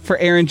cash for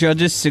Aaron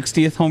Judge's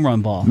 60th home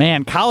run ball.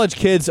 Man, college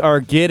kids are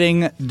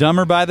getting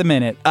dumber by the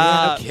minute.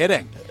 No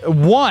kidding.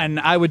 1,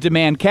 I would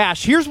demand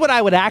cash. Here's what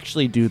I would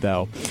actually do,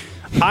 though.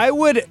 I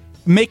would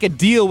make a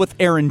deal with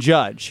Aaron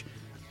Judge.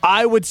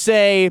 I would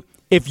say,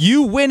 if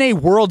you win a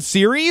World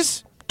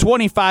Series,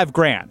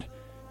 $25,000.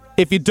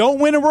 If you don't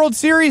win a World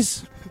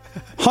Series,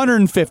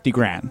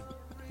 $150,000.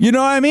 You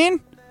know what I mean?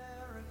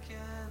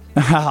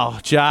 Oh,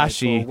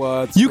 Joshy,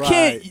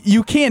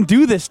 you can't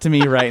do this to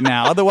me right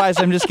now. Otherwise,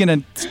 I'm just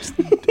gonna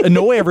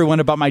annoy everyone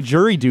about my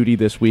jury duty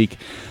this week.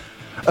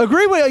 You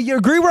agree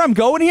where I'm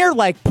going here?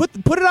 Like, put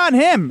it on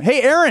him.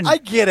 Hey, Aaron, I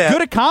get it.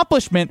 Good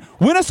accomplishment.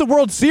 Win us a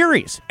World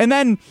Series, and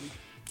then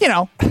you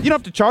don't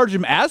have to charge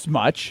him as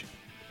much.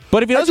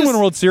 But if he doesn't win a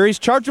World Series,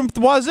 charge him with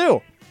the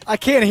wazoo. I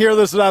can't hear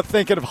this without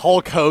thinking of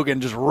Hulk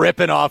Hogan just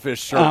ripping off his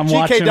shirt. I'm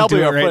watching him do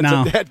it right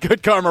now. At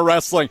Good Karma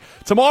Wrestling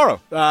tomorrow,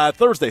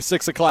 Thursday,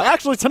 6 o'clock.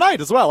 Actually, tonight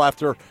as well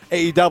after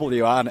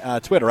AEW on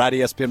Twitter, at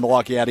ESPN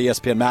Milwaukee, at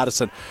ESPN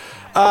Madison.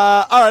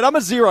 All right, I'm a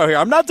 0 here.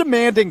 I'm not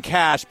demanding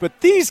cash, but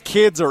these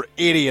kids are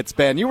idiots,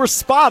 Ben. You were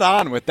spot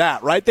on with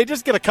that, right? They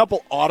just get a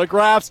couple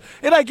autographs,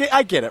 and I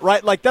get it,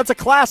 right? Like, that's a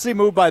classy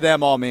move by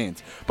them, all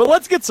means. But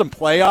let's get some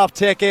playoff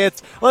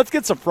tickets. Let's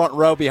get some front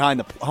row behind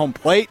the home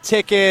plate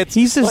tickets.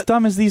 He's as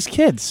dumb as these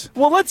kids.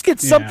 Well, let's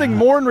get something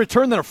more in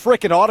return than a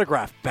freaking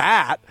autograph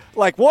bat.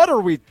 Like, what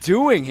are we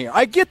doing here?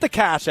 I get the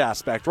cash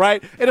aspect,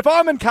 right? And if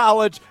I'm in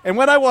college, and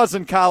when I was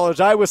in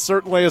college, I was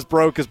certainly as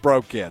broke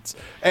gets.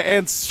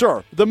 And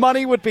sure, the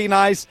money would be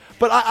nice,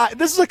 but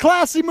this is a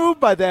classy move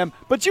by them,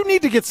 but you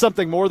need to get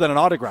something more than an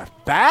autograph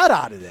bat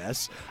out of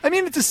this. I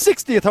mean, it's a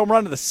 60th home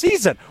run of the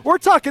season. We're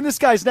talking this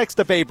guy's next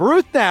to Babe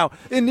Ruth now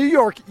in New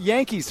York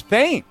Yankees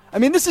fame. I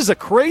mean, this is a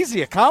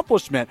crazy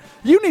accomplishment.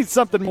 You need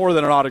something more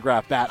than an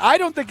autograph bat. I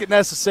don't think it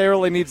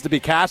necessarily needs to be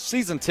cash.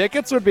 Season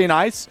tickets would be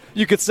nice.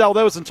 You could sell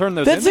those and turn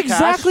those into cash.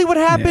 That's exactly what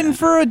happened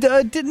for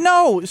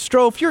no,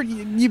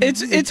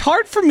 Strofe. It's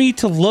hard for me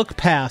to look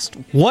past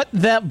what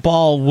that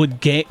ball would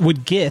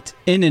get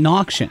in an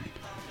auction.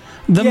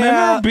 The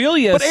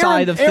memorabilia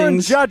side of Aaron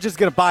things. Judge is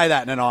going to buy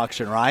that in an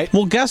auction, right?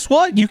 Well, guess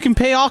what? You can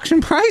pay auction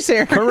price,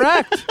 Aaron.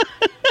 Correct.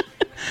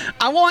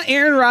 I want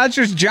Aaron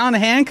Rodgers, John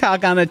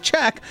Hancock on a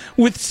check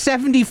with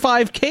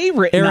 $75,000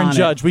 written on it. Aaron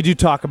Judge. We do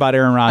talk about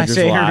Aaron Rodgers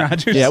a lot. Aaron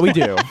Rodgers. Yeah, we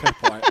do. Good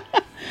point.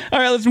 All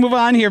right, let's move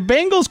on here.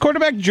 Bengals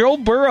quarterback Joe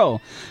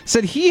Burrow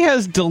said he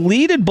has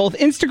deleted both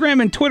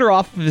Instagram and Twitter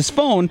off of his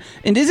phone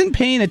and isn't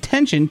paying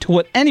attention to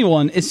what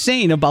anyone is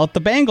saying about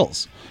the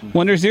Bengals.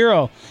 1 or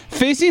 0.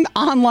 Facing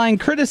online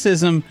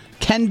criticism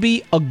can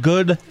be a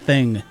good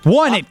thing.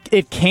 One,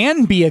 it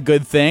can be a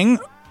good thing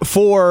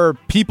for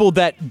people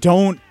that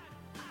don't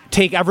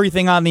take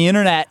everything on the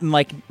internet and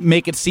like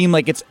make it seem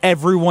like it's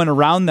everyone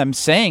around them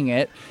saying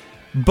it.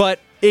 But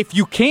if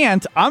you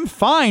can't, I'm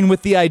fine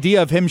with the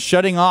idea of him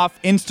shutting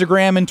off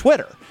Instagram and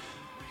Twitter.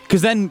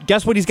 Because then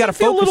guess what he's got to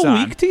focus on? A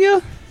little weak to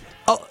you?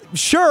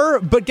 Sure,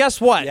 but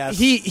guess what? Yes.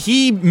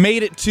 He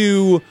made it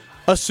to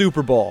a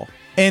Super Bowl.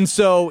 And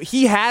so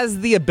he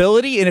has the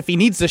ability, and if he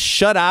needs to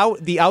shut out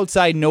the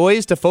outside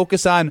noise to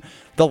focus on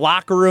the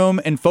locker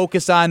room and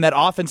focus on that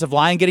offensive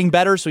line getting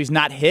better so he's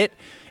not hit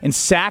and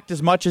sacked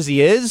as much as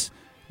he is,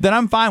 then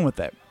I'm fine with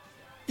it.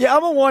 Yeah,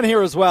 I'm a 1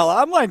 here as well.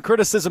 Online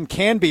criticism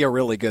can be a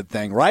really good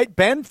thing, right?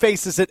 Ben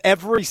faces it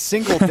every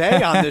single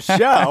day on this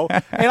show,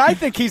 and I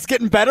think he's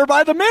getting better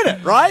by the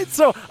minute, right?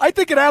 So I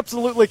think it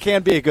absolutely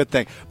can be a good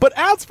thing. But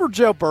as for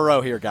Joe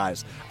Burrow here,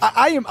 guys,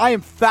 I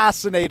am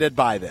fascinated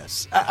by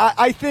this.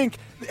 I think,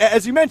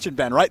 as you mentioned,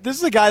 Ben, right, this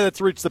is a guy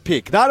that's reached the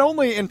peak, not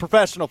only in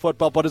professional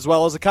football, but as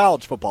well as a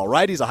college football,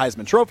 right? He's a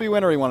Heisman Trophy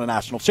winner. He won a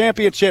national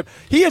championship.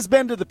 He has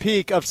been to the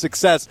peak of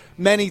success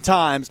many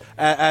times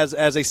as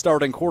a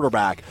starting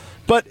quarterback.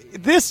 But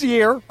this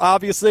year,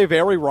 obviously, a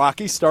very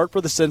rocky start for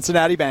the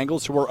Cincinnati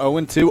Bengals, who were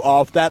 0-2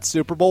 off that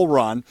Super Bowl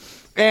run.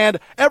 And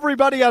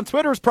everybody on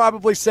Twitter is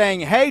probably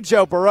saying, hey,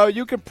 Joe Burrow,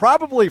 you could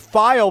probably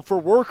file for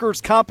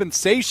workers'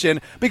 compensation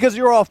because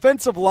your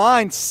offensive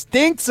line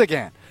stinks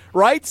again.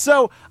 Right?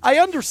 So I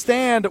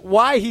understand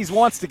why he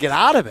wants to get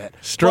out of it.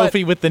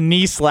 Strophy with the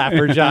knee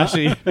slapper,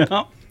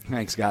 Joshy.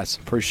 Thanks, guys.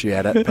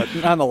 Appreciate it. But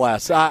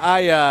nonetheless,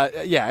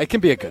 yeah, it can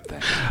be a good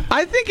thing.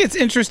 I think it's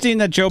interesting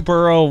that Joe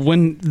Burrow,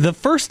 when the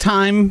first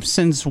time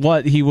since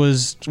he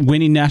was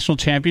winning national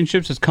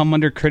championships, has come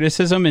under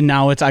criticism, and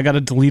now it's I got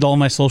to delete all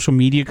my social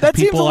media because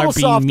people are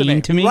being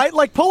mean to me. Right?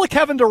 Like pull a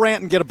Kevin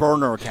Durant and get a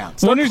burner account.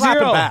 Start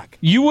clapping back.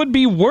 You would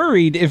be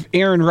worried if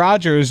Aaron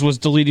Rodgers was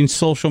deleting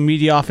social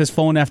media off his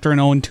phone after an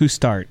 0-2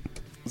 start.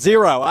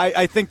 0.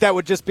 I think that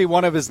would just be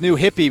one of his new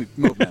hippie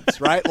movements,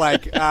 right?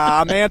 Like,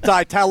 I'm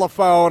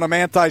anti-telephone, I'm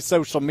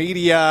anti-social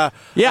media.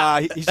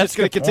 Yeah, he's just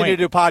going to continue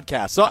to do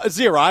podcasts. So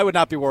 0, I would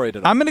not be worried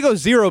at all. I'm going to go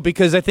 0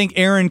 because I think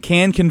Aaron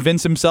can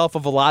convince himself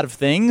of a lot of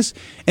things.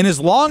 And as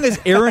long as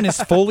Aaron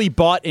is fully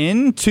bought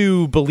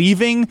into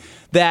believing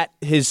that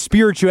his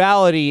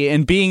spirituality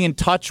and being in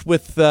touch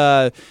with,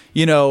 where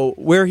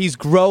he's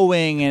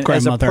growing and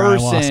as a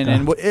person.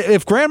 And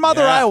if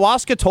Grandmother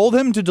Ayahuasca told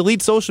him to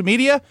delete social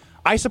media,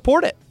 I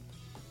support it.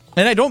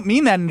 And I don't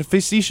mean that in a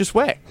facetious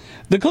way.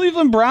 The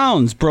Cleveland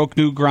Browns broke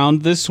new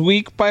ground this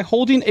week by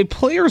holding a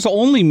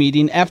players-only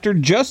meeting after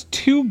just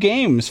 2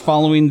 games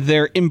following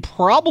their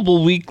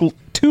improbable Week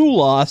 2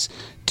 loss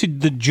to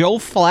the Joe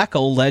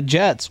Flacco-led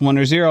Jets,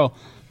 1-0.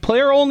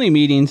 Player-only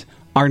meetings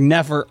are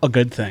never a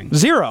good thing.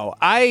 0.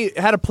 I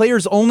had a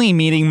players-only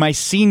meeting my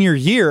senior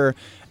year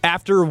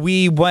after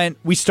we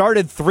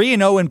started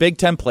 3-0 in Big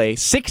Ten play,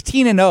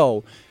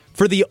 16-0.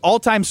 For the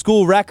all-time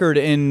school record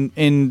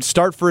in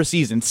start for a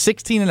season,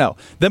 16-0.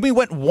 Then we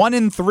went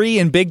 1-3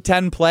 in Big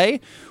Ten play.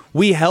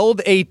 We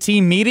held a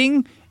team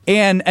meeting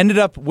and ended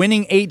up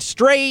winning 8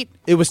 straight.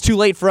 It was too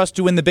late for us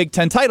to win the Big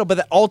Ten title, but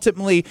that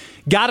ultimately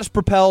got us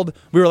propelled.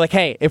 We were like,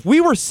 hey, if we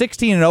were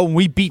 16-0 and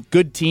we beat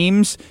good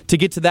teams to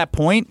get to that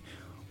point,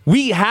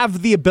 we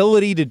have the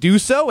ability to do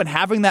so, and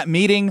having that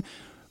meeting,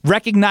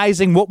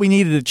 recognizing what we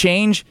needed to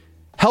change,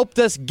 helped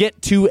us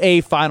get to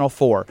a Final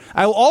Four.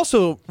 I will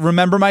also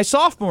remember my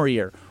sophomore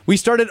year. We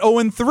started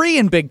 0-3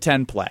 in Big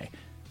Ten play.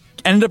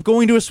 Ended up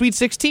going to a Sweet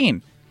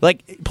 16.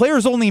 Like,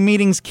 players-only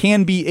meetings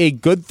can be a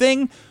good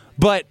thing,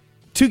 but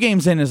 2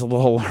 games in is a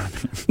little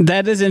alarming.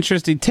 That is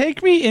interesting.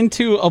 Take me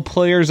into a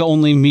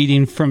players-only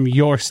meeting from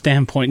your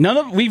standpoint.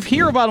 We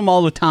hear about them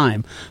all the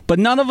time, but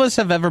none of us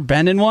have ever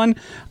been in one.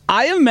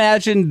 I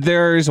imagine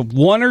there's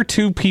 1 or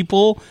 2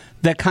 people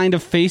that kind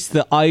of face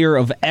the ire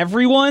of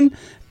everyone,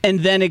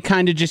 and then it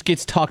kind of just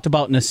gets talked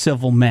about in a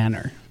civil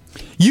manner.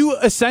 You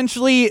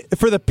essentially,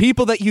 for the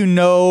people that you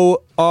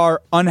know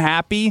are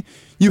unhappy,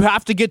 you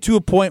have to get to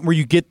a point where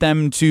you get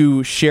them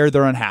to share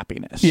their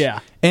unhappiness. Yeah.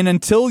 And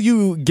until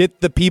you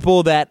get the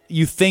people that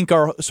you think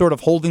are sort of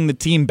holding the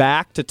team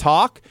back to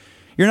talk,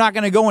 you're not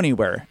going to go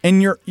anywhere.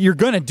 And you're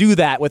going to do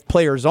that with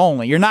players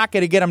only. You're not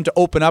going to get them to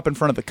open up in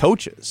front of the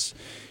coaches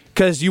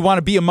because you want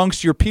to be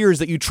amongst your peers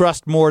that you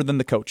trust more than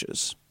the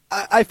coaches.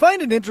 I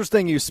find it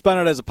interesting you spun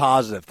it as a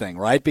positive thing,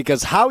 right?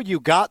 Because how you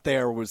got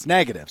there was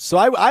negative. So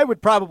I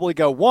would probably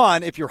go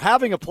 1, if you're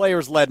having a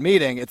players-led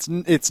meeting, it's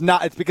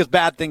because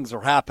bad things are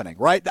happening,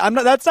 right?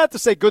 That's not to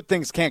say good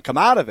things can't come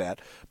out of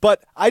it,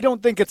 but I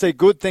don't think it's a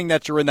good thing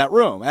that you're in that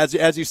room.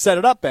 As you set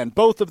it up, Ben,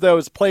 both of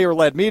those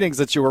player-led meetings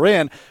that you were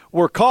in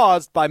were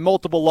caused by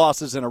multiple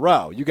losses in a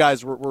row. You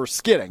guys were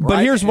skidding, right?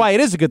 But here's why it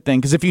is a good thing,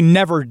 because if you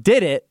never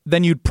did it,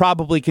 then you'd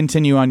probably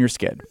continue on your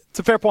skid. It's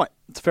a fair point.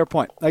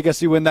 I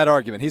guess you win that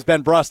argument. He's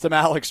Ben Brust. I'm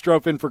Alex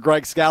Strofe for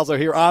Greg Scalzo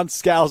here on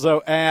Scalzo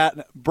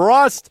and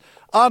Brust.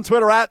 On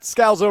Twitter at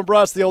Scalzo and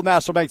Brust. The Old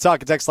National Bank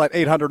talking text line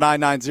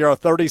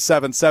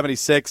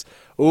 800-990-3776.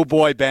 Oh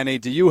boy, Benny,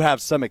 do you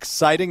have some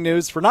exciting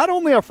news for not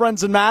only our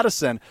friends in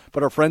Madison,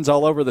 but our friends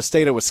all over the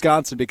state of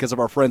Wisconsin because of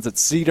our friends at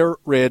Cedar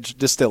Ridge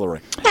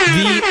Distillery.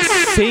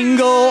 The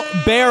single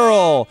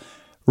barrel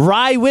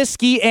rye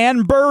whiskey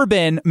and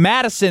bourbon,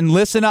 Madison,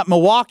 listen up,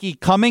 Milwaukee,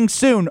 coming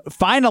soon.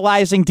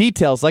 Finalizing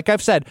details. Like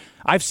I've said,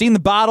 I've seen the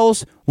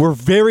bottles. We're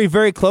very,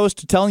 very close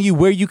to telling you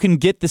where you can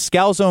get the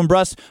Scalzo and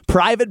Brust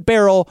private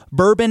barrel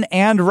bourbon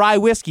and rye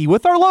whiskey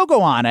with our logo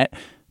on it,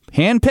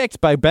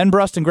 handpicked by Ben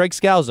Brust and Greg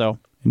Scalzo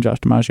and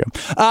Josh DiMaggio.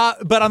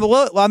 But on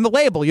the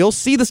label, you'll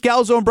see the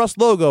Scalzo and Brust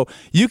logo.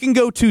 You can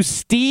go to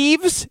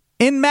Steve's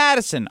in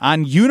Madison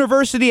on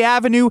University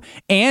Avenue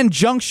and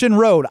Junction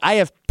Road. I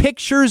have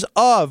pictures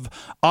of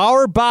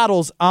our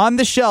bottles on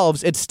the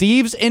shelves at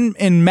Steve's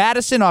in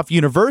Madison off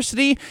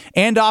University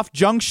and off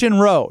Junction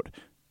Road.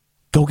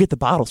 Go get the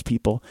bottles,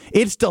 people.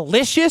 It's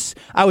delicious.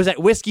 I was at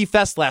Whiskey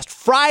Fest last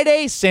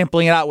Friday,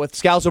 sampling it out with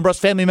Scalzo and Brust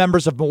family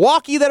members of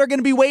Milwaukee that are going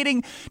to be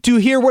waiting to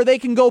hear where they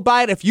can go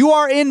buy it. If you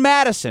are in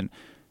Madison,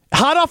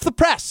 hot off the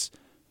press,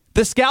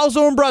 the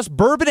Scalzo and Brust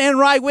bourbon and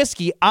rye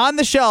whiskey on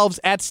the shelves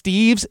at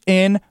Steve's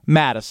in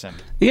Madison.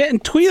 Yeah,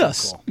 and tweet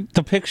us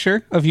the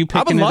picture of you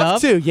picking it up. I would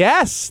love to,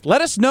 yes.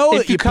 Let us know if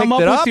that you come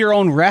picked up it with your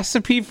own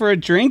recipe for a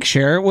drink,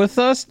 share it with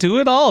us. Do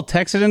it all.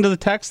 Text it into the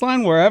text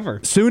line, wherever.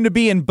 Soon to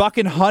be in Buck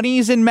and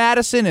Honey's in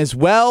Madison as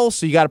well,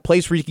 so you got a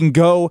place where you can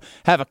go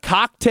have a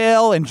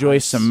cocktail, enjoy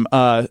some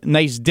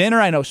nice dinner.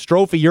 I know,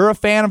 Strophe, you're a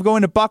fan of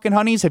going to Buck and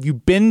Honey's. Have you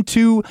been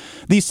to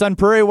the Sun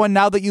Prairie one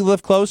now that you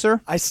live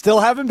closer? I still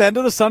haven't been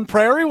to the Sun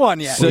Prairie one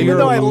yet. So even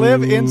though I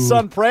live in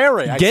Sun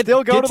Prairie, I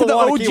still go to the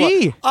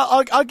OG.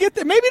 I'll get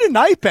there maybe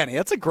tonight, Benny.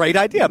 That's a great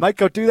idea. I might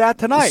go do that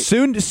tonight.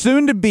 Soon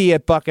to be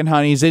at Buck and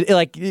Honey's.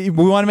 We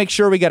want to make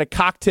sure we got a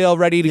cocktail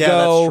ready to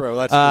go. Yeah,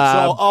 that's true.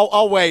 So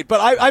I'll wait. But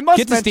I must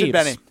mention, Steve's.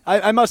 Benny,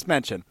 I must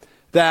mention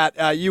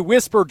that you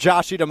whispered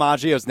Joshy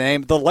DiMaggio's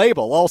name. The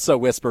label also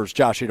whispers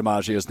Joshy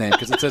DiMaggio's name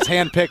because it says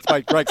handpicked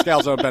by Greg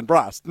Scalzo and Ben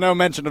Brust. No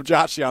mention of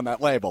Joshy on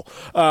that label.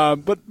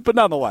 But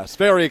nonetheless,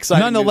 very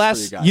exciting news for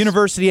you guys.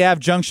 University Ave,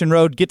 Junction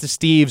Road, get to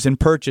Steve's and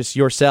purchase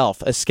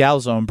yourself a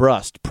Scalzo and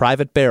Brust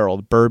private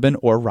barreled bourbon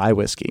or rye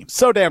whiskey.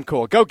 So damn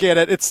cool. Go get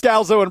it. It's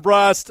Scalzo and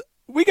Brust.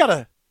 We got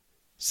to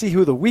see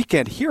who the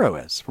weekend hero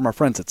is from our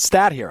friends at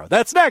Stat Hero.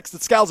 That's next.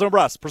 It's Scalzo and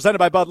Brust, presented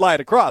by Bud Light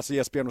across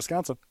ESPN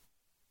Wisconsin.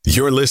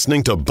 You're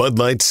listening to Bud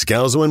Light,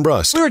 Scalzo and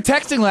Brust. We were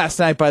texting last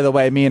night, by the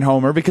way, me and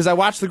Homer, because I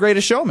watched The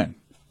Greatest Showman.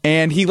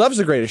 And he loves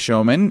The Greatest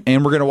Showman,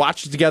 and we're going to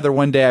watch it together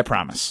one day, I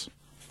promise.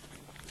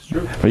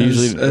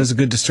 That was a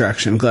good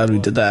distraction. I'm glad we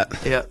did that.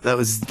 Yeah, that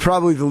was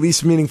probably the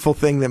least meaningful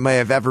thing that may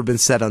have ever been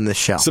said on this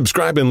show.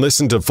 Subscribe and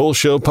listen to full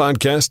show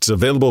podcasts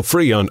available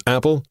free on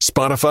Apple,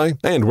 Spotify,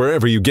 and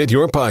wherever you get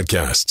your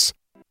podcasts.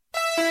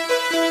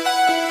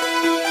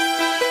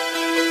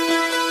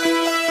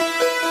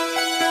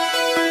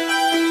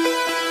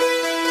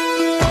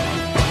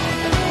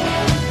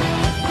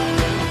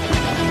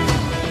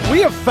 We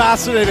have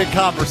fascinating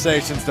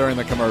conversations during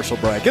the commercial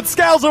break. It's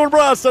Scalzo and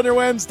Brust on your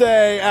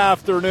Wednesday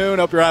afternoon.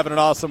 Hope you're having an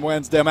awesome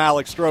Wednesday. I'm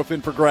Alex Strofe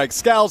in for Greg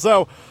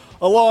Scalzo,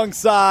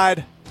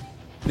 alongside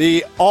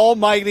the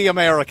almighty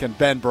American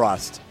Ben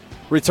Brust,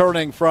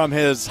 returning from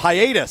his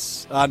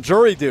hiatus on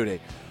jury duty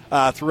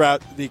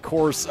throughout the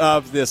course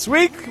of this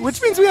week,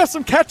 which means we have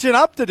some catching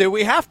up to do.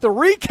 We have to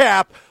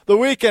recap the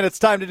weekend. It's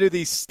time to do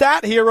the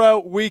Stat Hero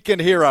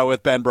Weekend Hero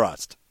with Ben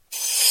Brust.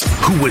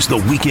 Who was the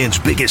weekend's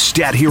biggest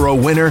Stat Hero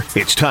winner?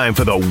 It's time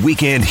for the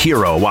Weekend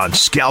Hero on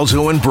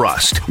Scalzo and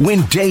Brust.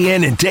 Win day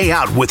in and day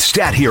out with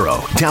Stat Hero.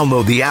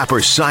 Download the app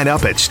or sign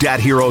up at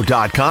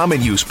stathero.com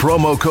and use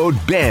promo code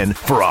BEN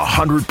for a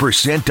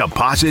 100%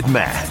 deposit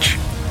match.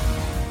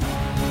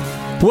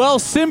 Well,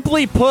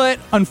 simply put,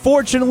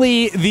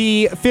 unfortunately,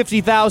 the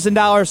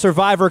 $50,000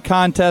 Survivor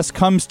contest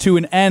comes to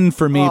an end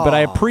for me, but I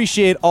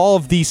appreciate all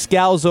of the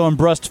Scalzo and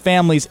Brust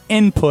family's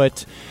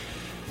input.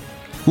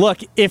 Look,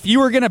 if you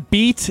were going to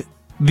beat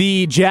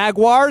the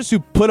Jaguars, who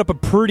put up a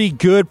pretty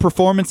good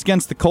performance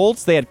against the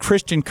Colts, they had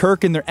Christian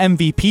Kirk in their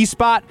MVP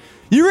spot,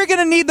 you were going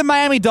to need the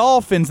Miami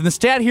Dolphins. And the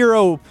Stat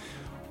Hero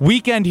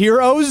Weekend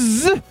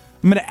Heroes, I'm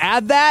going to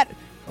add that.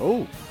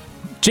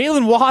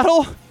 Jalen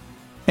Waddle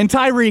and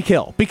Tyreek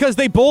Hill, because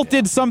they both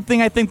did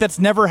something I think that's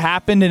never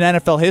happened in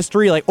NFL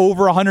history, like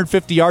over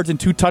 150 yards and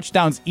 2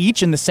 touchdowns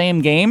each in the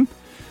same game.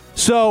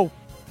 So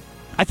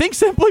I think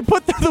simply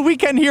put, they're the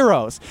Weekend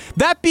Heroes.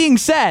 That being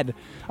said,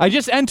 I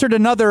just entered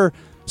another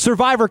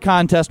Survivor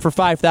contest for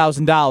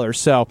 $5,000,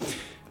 so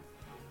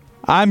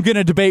I'm going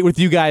to debate with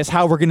you guys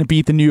how we're going to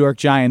beat the New York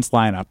Giants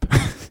lineup.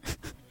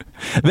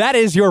 That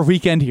is your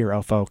Weekend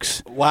Hero,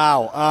 folks.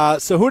 Wow.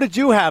 So who did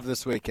you have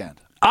this weekend?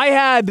 I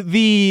had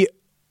the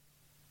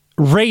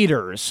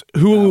Raiders,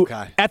 who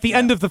at the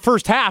end of the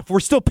first half were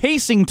still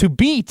pacing to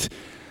beat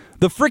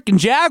the freaking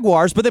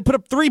Jaguars, but they put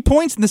up 3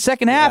 points in the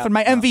second half, and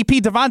my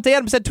MVP, Devontae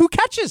Adams, had 2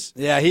 catches.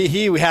 Yeah,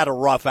 he had a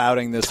rough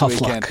outing this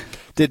weekend. Luck.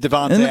 Did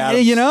Devontae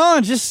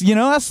Adams.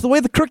 That's the way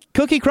the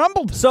cookie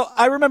crumbled. So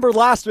I remember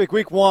last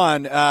week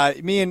 1,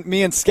 me and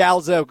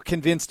Scalzo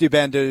convinced you,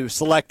 Ben, to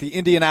select the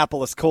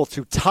Indianapolis Colts,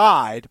 who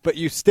tied, but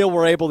you still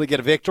were able to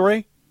get a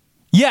victory?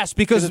 Yes,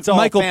 because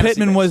Michael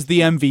Pittman was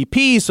the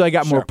MVP, so I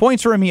got more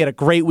points for him. He had a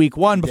great week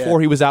 1 before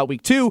he was out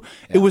week 2.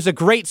 Yeah. It was a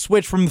great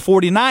switch from the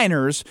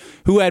 49ers,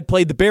 who had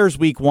played the Bears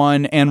week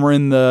 1 and were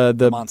in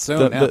the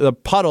monsoon, the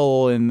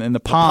puddle in the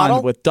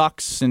pond with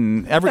ducks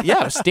and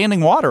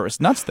standing water. It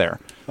was nuts there.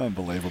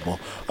 Unbelievable.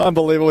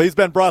 He's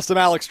been Brust and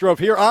Alex Strofe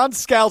here on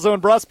Scalzo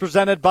and Brust,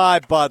 presented by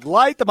Bud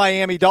Light. The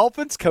Miami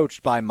Dolphins,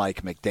 coached by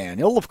Mike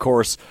McDaniel, of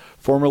course,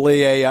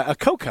 formerly a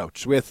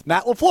co-coach with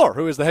Matt LaFleur,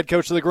 who is the head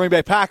coach of the Green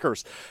Bay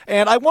Packers.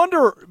 And I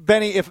wonder,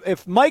 Benny,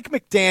 if Mike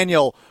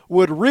McDaniel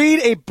would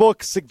read a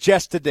book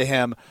suggested to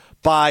him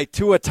by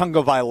Tua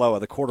Tagovailoa,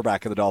 the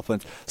quarterback of the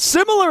Dolphins.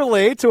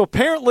 Similarly to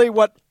apparently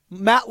what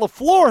Matt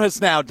LaFleur has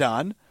now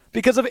done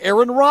because of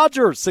Aaron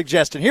Rodgers'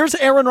 suggestion. Here's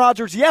Aaron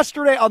Rodgers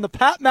yesterday on the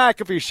Pat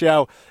McAfee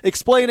Show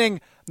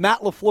explaining Matt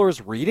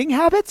LaFleur's reading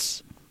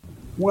habits.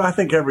 Well, I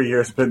think every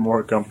year it's been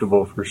more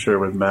comfortable for sure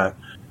with Matt.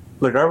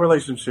 Look, our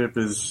relationship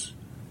is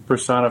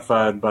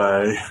personified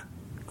by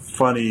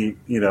funny,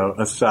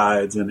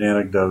 asides and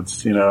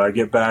anecdotes. I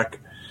get back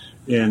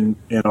in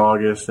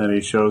August and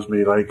he shows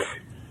me like,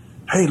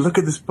 hey, look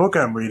at this book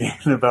I'm reading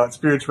about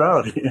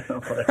spirituality. I'm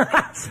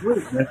like,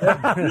 sweet,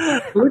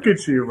 man. Look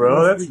at you,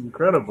 bro. That's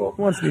incredible.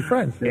 Who wants to be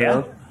friends? You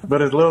know?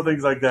 But it's little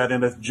things like that,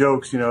 and it's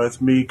jokes.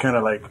 It's me kind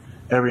of like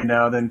every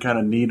now and then kind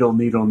of needle,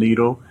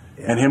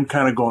 and him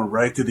kind of going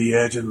right to the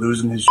edge and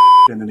losing his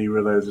shit, and then he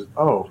realizes,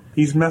 oh,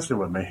 he's messing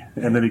with me.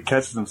 And then he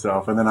catches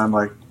himself, and then I'm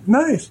like,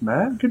 nice,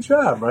 man. Good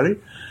job, buddy.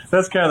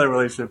 That's kind of the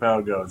relationship, how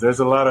it goes. There's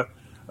a lot of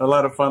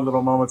fun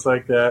little moments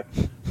like that.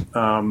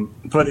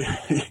 But,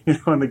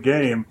 in the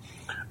game,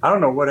 I don't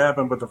know what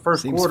happened, but the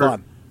first quarter,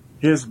 fun.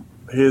 his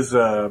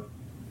headset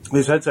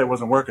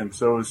wasn't working,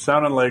 so it was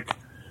sounding like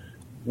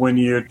when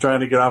you're trying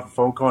to get off a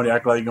phone call and you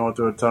act like you're going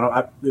through a tunnel.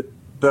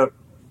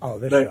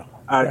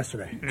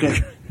 Yesterday.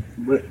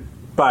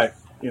 But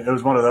it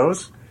was one of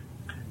those,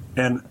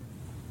 and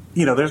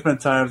there's been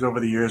times over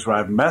the years where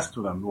I've messed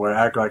with him, where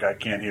I act like I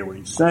can't hear what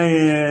he's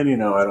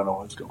saying. I don't know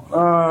what's going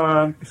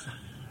on.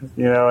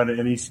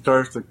 And he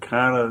starts to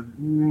kind of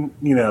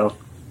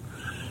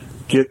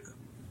get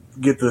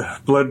the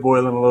blood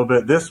boiling a little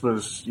bit. This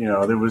was,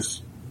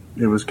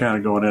 it was kind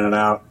of going in and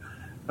out.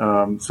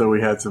 So we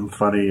had some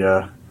funny,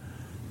 there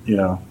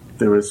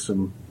was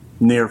some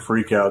near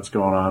freakouts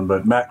going on,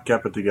 but Matt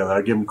kept it together.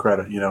 I give him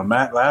credit.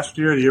 Matt last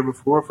year, the year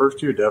before,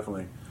 first year,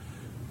 definitely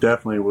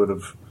would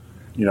have,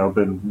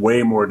 been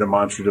way more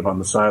demonstrative on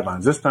the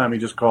sidelines. This time he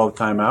just called a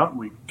timeout.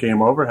 We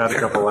came over, had a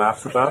couple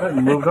laughs about it,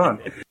 and moved on.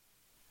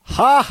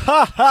 Ha,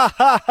 ha, ha,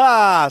 ha,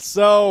 ha.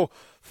 So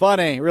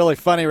funny, really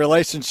funny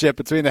relationship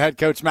between the head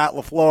coach, Matt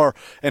LaFleur,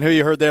 and who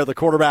you heard there, the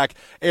quarterback,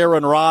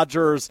 Aaron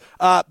Rodgers.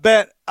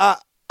 Ben,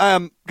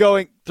 I'm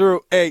going through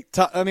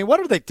what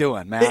are they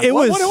doing, man?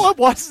 What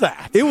was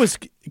that? It was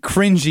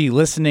cringy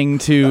listening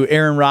to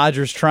Aaron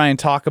Rodgers try and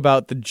talk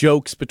about the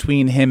jokes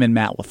between him and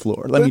Matt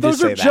LaFleur.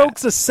 Those are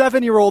jokes a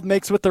 7-year-old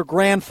makes with their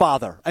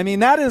grandfather. I mean,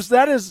 that is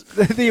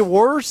the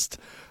worst.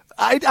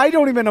 I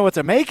don't even know what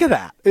to make of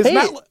that.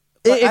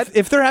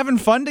 If they're having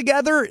fun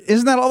together,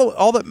 isn't that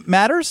all that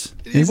matters?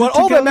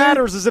 All that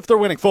matters is if they're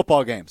winning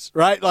football games,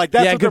 right? Like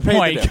that's what they're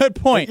paid to do. Good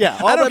point. Yeah,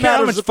 I don't care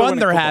how much fun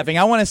they're having.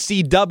 I want to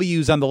see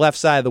W's on the left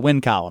side of the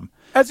win column.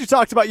 As you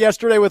talked about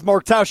yesterday with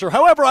Mark Tauscher.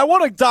 However, I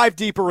want to dive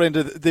deeper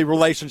into the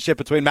relationship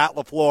between Matt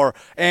LaFleur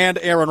and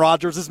Aaron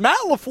Rodgers. Is Matt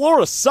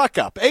LaFleur a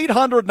suck-up?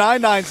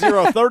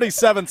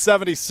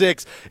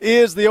 800-990-3776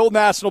 is the Old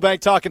National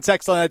Bank talking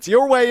text line. It's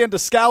your way into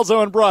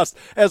Scalzo and Brust.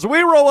 As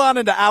we roll on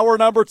into hour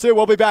number 2,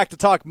 we'll be back to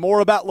talk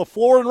more about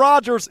LaFleur and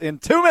Rodgers in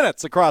 2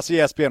 minutes across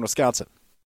ESPN Wisconsin.